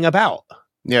anything about.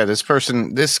 Yeah, this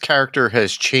character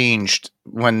has changed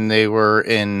when they were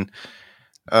in,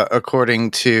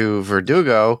 according to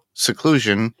Verdugo,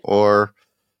 seclusion or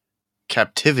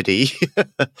captivity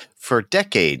for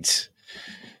decades.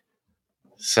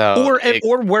 So,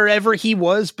 or wherever he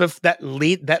was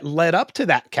that led up to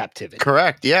that captivity.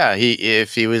 Correct. Yeah,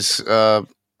 if he was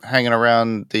hanging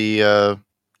around the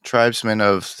tribesmen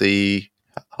of the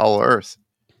Hollow Earth.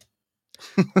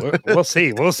 We'll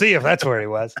see. We'll see if that's where he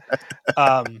was.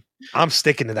 I'm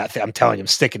sticking to that. I'm telling you, I'm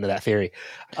sticking to that theory.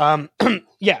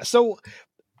 Yeah. So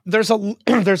there's a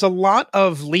lot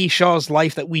of Lee Shaw's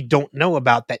life that we don't know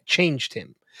about that changed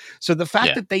him. So the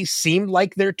fact that they seem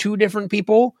like they're two different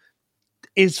people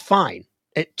is fine.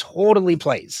 It totally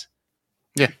plays.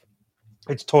 Yeah,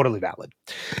 it's totally valid.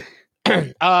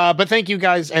 But thank you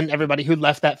guys and everybody who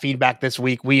left that feedback this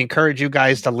week. We encourage you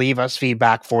guys to leave us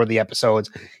feedback for the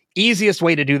episodes. Easiest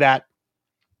way to do that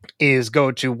is go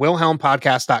to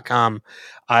WILHELMpodcast.com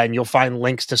and you'll find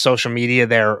links to social media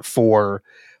there for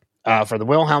the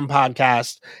Wilhelm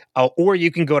podcast, or you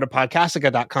can go to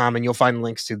PODCASTICA.com and you'll find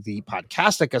links to the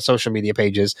Podcastica social media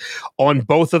pages. On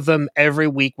both of them, every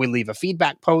week we leave a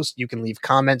feedback post. You can leave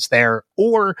comments there,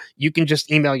 or you can just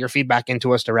email your feedback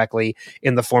into us directly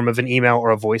in the form of an email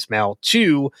or a voicemail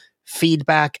to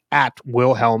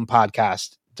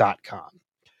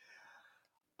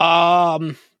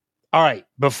feedback@WilhelmPodcast.com. All right.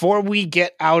 Before we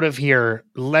get out of here,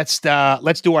 let's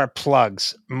do our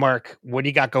plugs. Mark, what do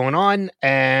you got going on,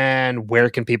 and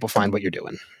where can people find what you're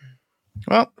doing?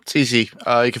 Well, it's easy.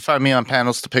 You can find me on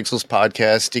Panels to Pixels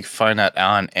podcast. You can find that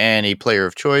on any player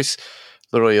of choice.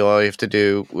 Literally, all you have to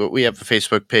do, we have a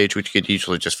Facebook page, which you could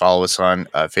usually just follow us on,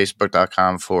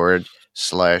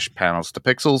 facebook.com/Panels to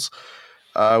Pixels.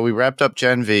 We wrapped up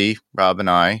Gen V, Rob and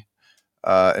I.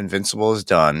 Invincible is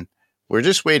done. We're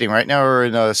just waiting. Right now, we're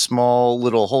in a small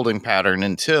little holding pattern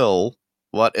until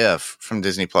What If from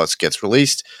Disney Plus gets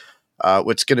released.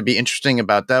 What's going to be interesting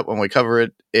about that when we cover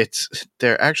it,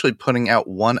 they're actually putting out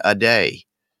one a day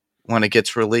when it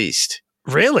gets released.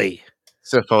 Really?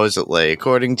 Supposedly,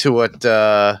 according to what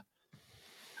Kirk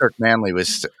Manley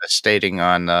was stating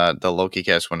on the Loki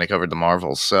cast when they covered the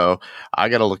Marvels. So I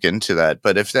got to look into that.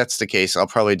 But if that's the case, I'll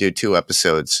probably do 2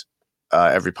 episodes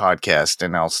every podcast,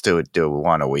 and I'll still do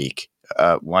one a week.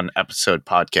 one episode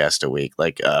podcast a week,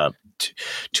 like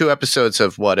 2 episodes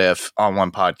of What If on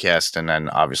one podcast, and then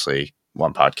obviously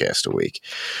one podcast a week.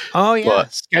 Oh yeah,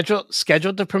 But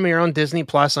scheduled to premiere on Disney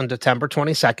Plus on September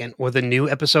 22nd, with a new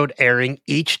episode airing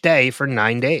each day for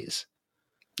 9 days.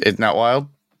 isn't that wild?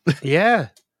 Yeah.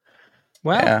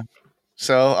 Well, Yeah.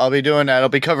 So I'll be doing that. I'll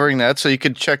be covering that. So you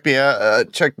can check me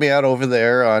out. Check me out over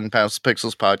there on Pounds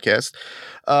Pixels podcast,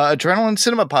 Adrenaline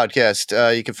Cinema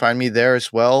podcast. You can find me there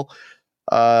as well.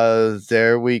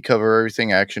 There we cover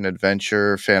everything: action,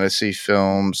 adventure, fantasy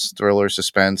films, thriller,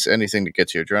 suspense, anything that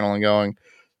gets your adrenaline going.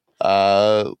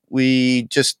 I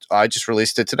just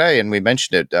released it today, and we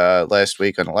mentioned it last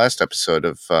week on the last episode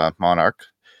of Monarch.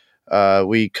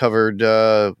 We covered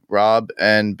Rob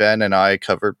and Ben and I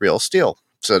covered Real Steel.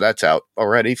 So that's out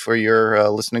already for your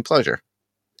listening pleasure.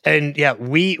 and yeah,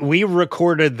 we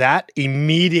recorded that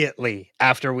immediately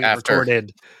after we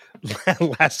recorded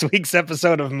last week's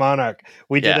episode of Monarch.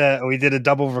 We did a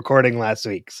double recording last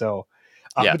week. So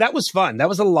but that was fun. That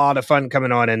was a lot of fun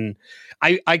coming on, and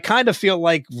I kind of feel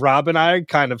like Rob and I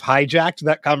kind of hijacked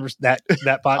that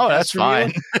that podcast. Oh, that's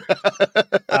fine.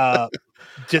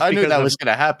 I knew that was going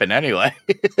to happen anyway.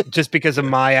 Just because of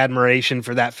my admiration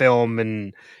for that film,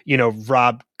 and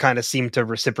Rob kind of seemed to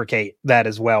reciprocate that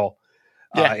as well.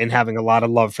 In having a lot of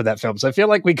love for that film. So I feel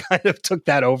like we kind of took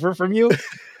that over from you.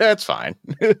 That's fine.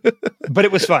 But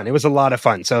it was fun. It was a lot of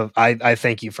fun. So I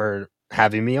thank you for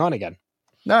having me on again.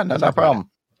 No problem.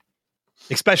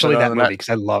 Especially that movie, because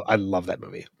I love that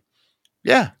movie.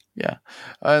 Yeah.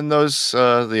 And those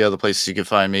the other places you can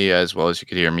find me, as well as you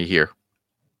can hear me here.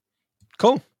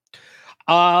 Cool.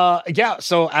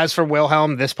 So as for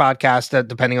Wilhelm, this podcast,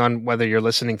 depending on whether you're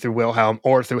listening through Wilhelm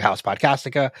or through House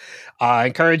Podcastica, I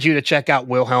encourage you to check out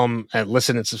Wilhelm and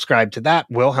listen and subscribe to that,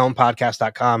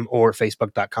 wilhelmpodcast.com or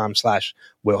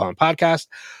facebook.com/Wilhelm podcast.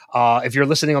 If you're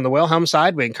listening on the Wilhelm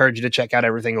side, we encourage you to check out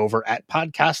everything over at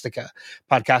Podcastica,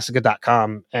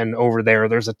 podcastica.com. And over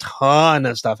there's a ton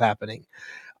of stuff happening.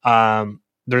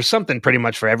 There's something pretty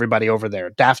much for everybody over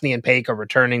there. Daphne and Paige are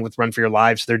returning with Run for Your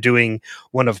Lives. They're doing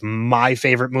one of my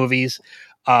favorite movies,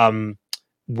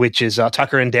 which is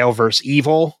Tucker and Dale vs.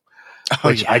 Evil.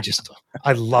 I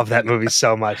love that movie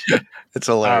so much. It's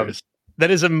hilarious. That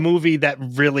is a movie that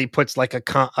really puts like a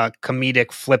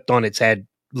comedic flipped on its head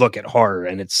look at horror,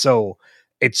 and it's so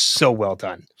well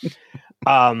done.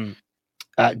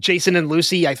 Jason and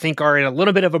Lucy, I think, are in a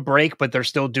little bit of a break, but they're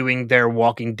still doing their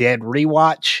Walking Dead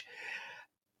rewatch.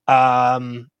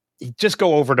 Just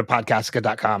go over to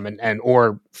podcastica.com and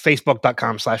or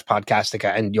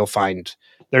facebook.com/podcastica, and you'll find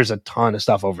there's a ton of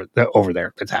stuff over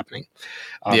there that's happening.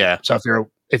 So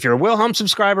if you're a Wilhelm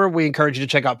subscriber, we encourage you to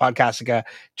check out Podcastica.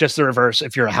 Just the reverse.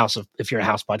 If you're a House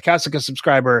Podcastica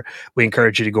subscriber, we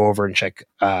encourage you to go over and check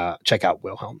out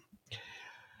Wilhelm.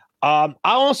 I'll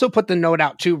also put the note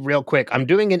out too real quick. I'm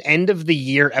doing an end of the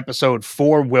year episode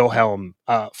for Wilhelm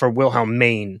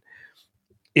Maine,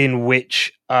 in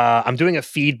which I'm doing a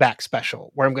feedback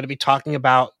special where I'm going to be talking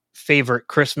about favorite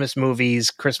Christmas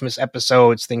movies, Christmas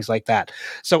episodes, things like that.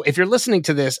 So if you're listening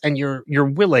to this and you're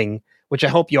willing, which I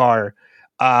hope you are,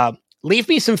 leave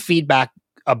me some feedback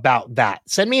about that.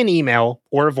 Send me an email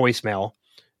or a voicemail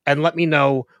and let me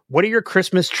know, what are your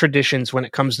Christmas traditions when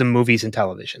it comes to movies and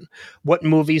television? What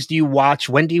movies do you watch?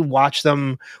 When do you watch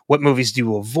them? What movies do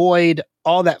you avoid?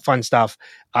 All that fun stuff.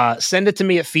 Send it to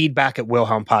me at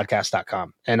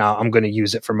feedback@wilhelmpodcast.com, and I'm going to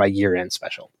use it for my year-end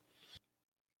special.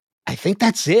 I think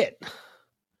that's it.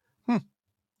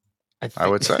 I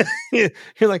would say. You're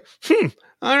like,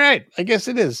 all right, I guess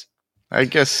it is. I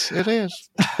guess it is.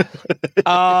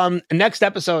 Next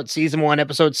episode, season 1,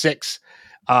 episode 6,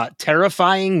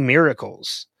 Terrifying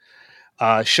Miracles.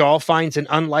 Shaw finds an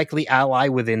unlikely ally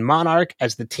within Monarch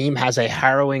as the team has a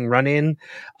harrowing run-in.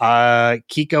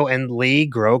 Kiko and Lee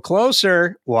grow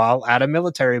closer while at a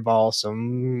military ball, so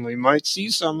we might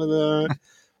see some of that.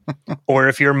 Or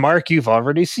if you're Mark, you've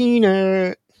already seen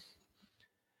it.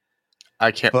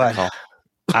 I can't recall.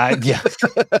 Yeah.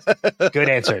 Good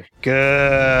answer.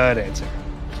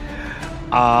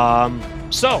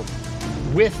 So,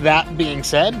 with that being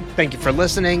said, thank you for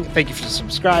listening. Thank you for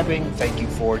subscribing. Thank you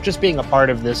for just being a part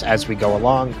of this as we go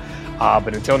along.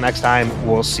 But until next time,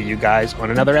 we'll see you guys on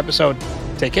another episode.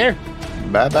 Take care.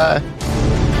 Bye-bye.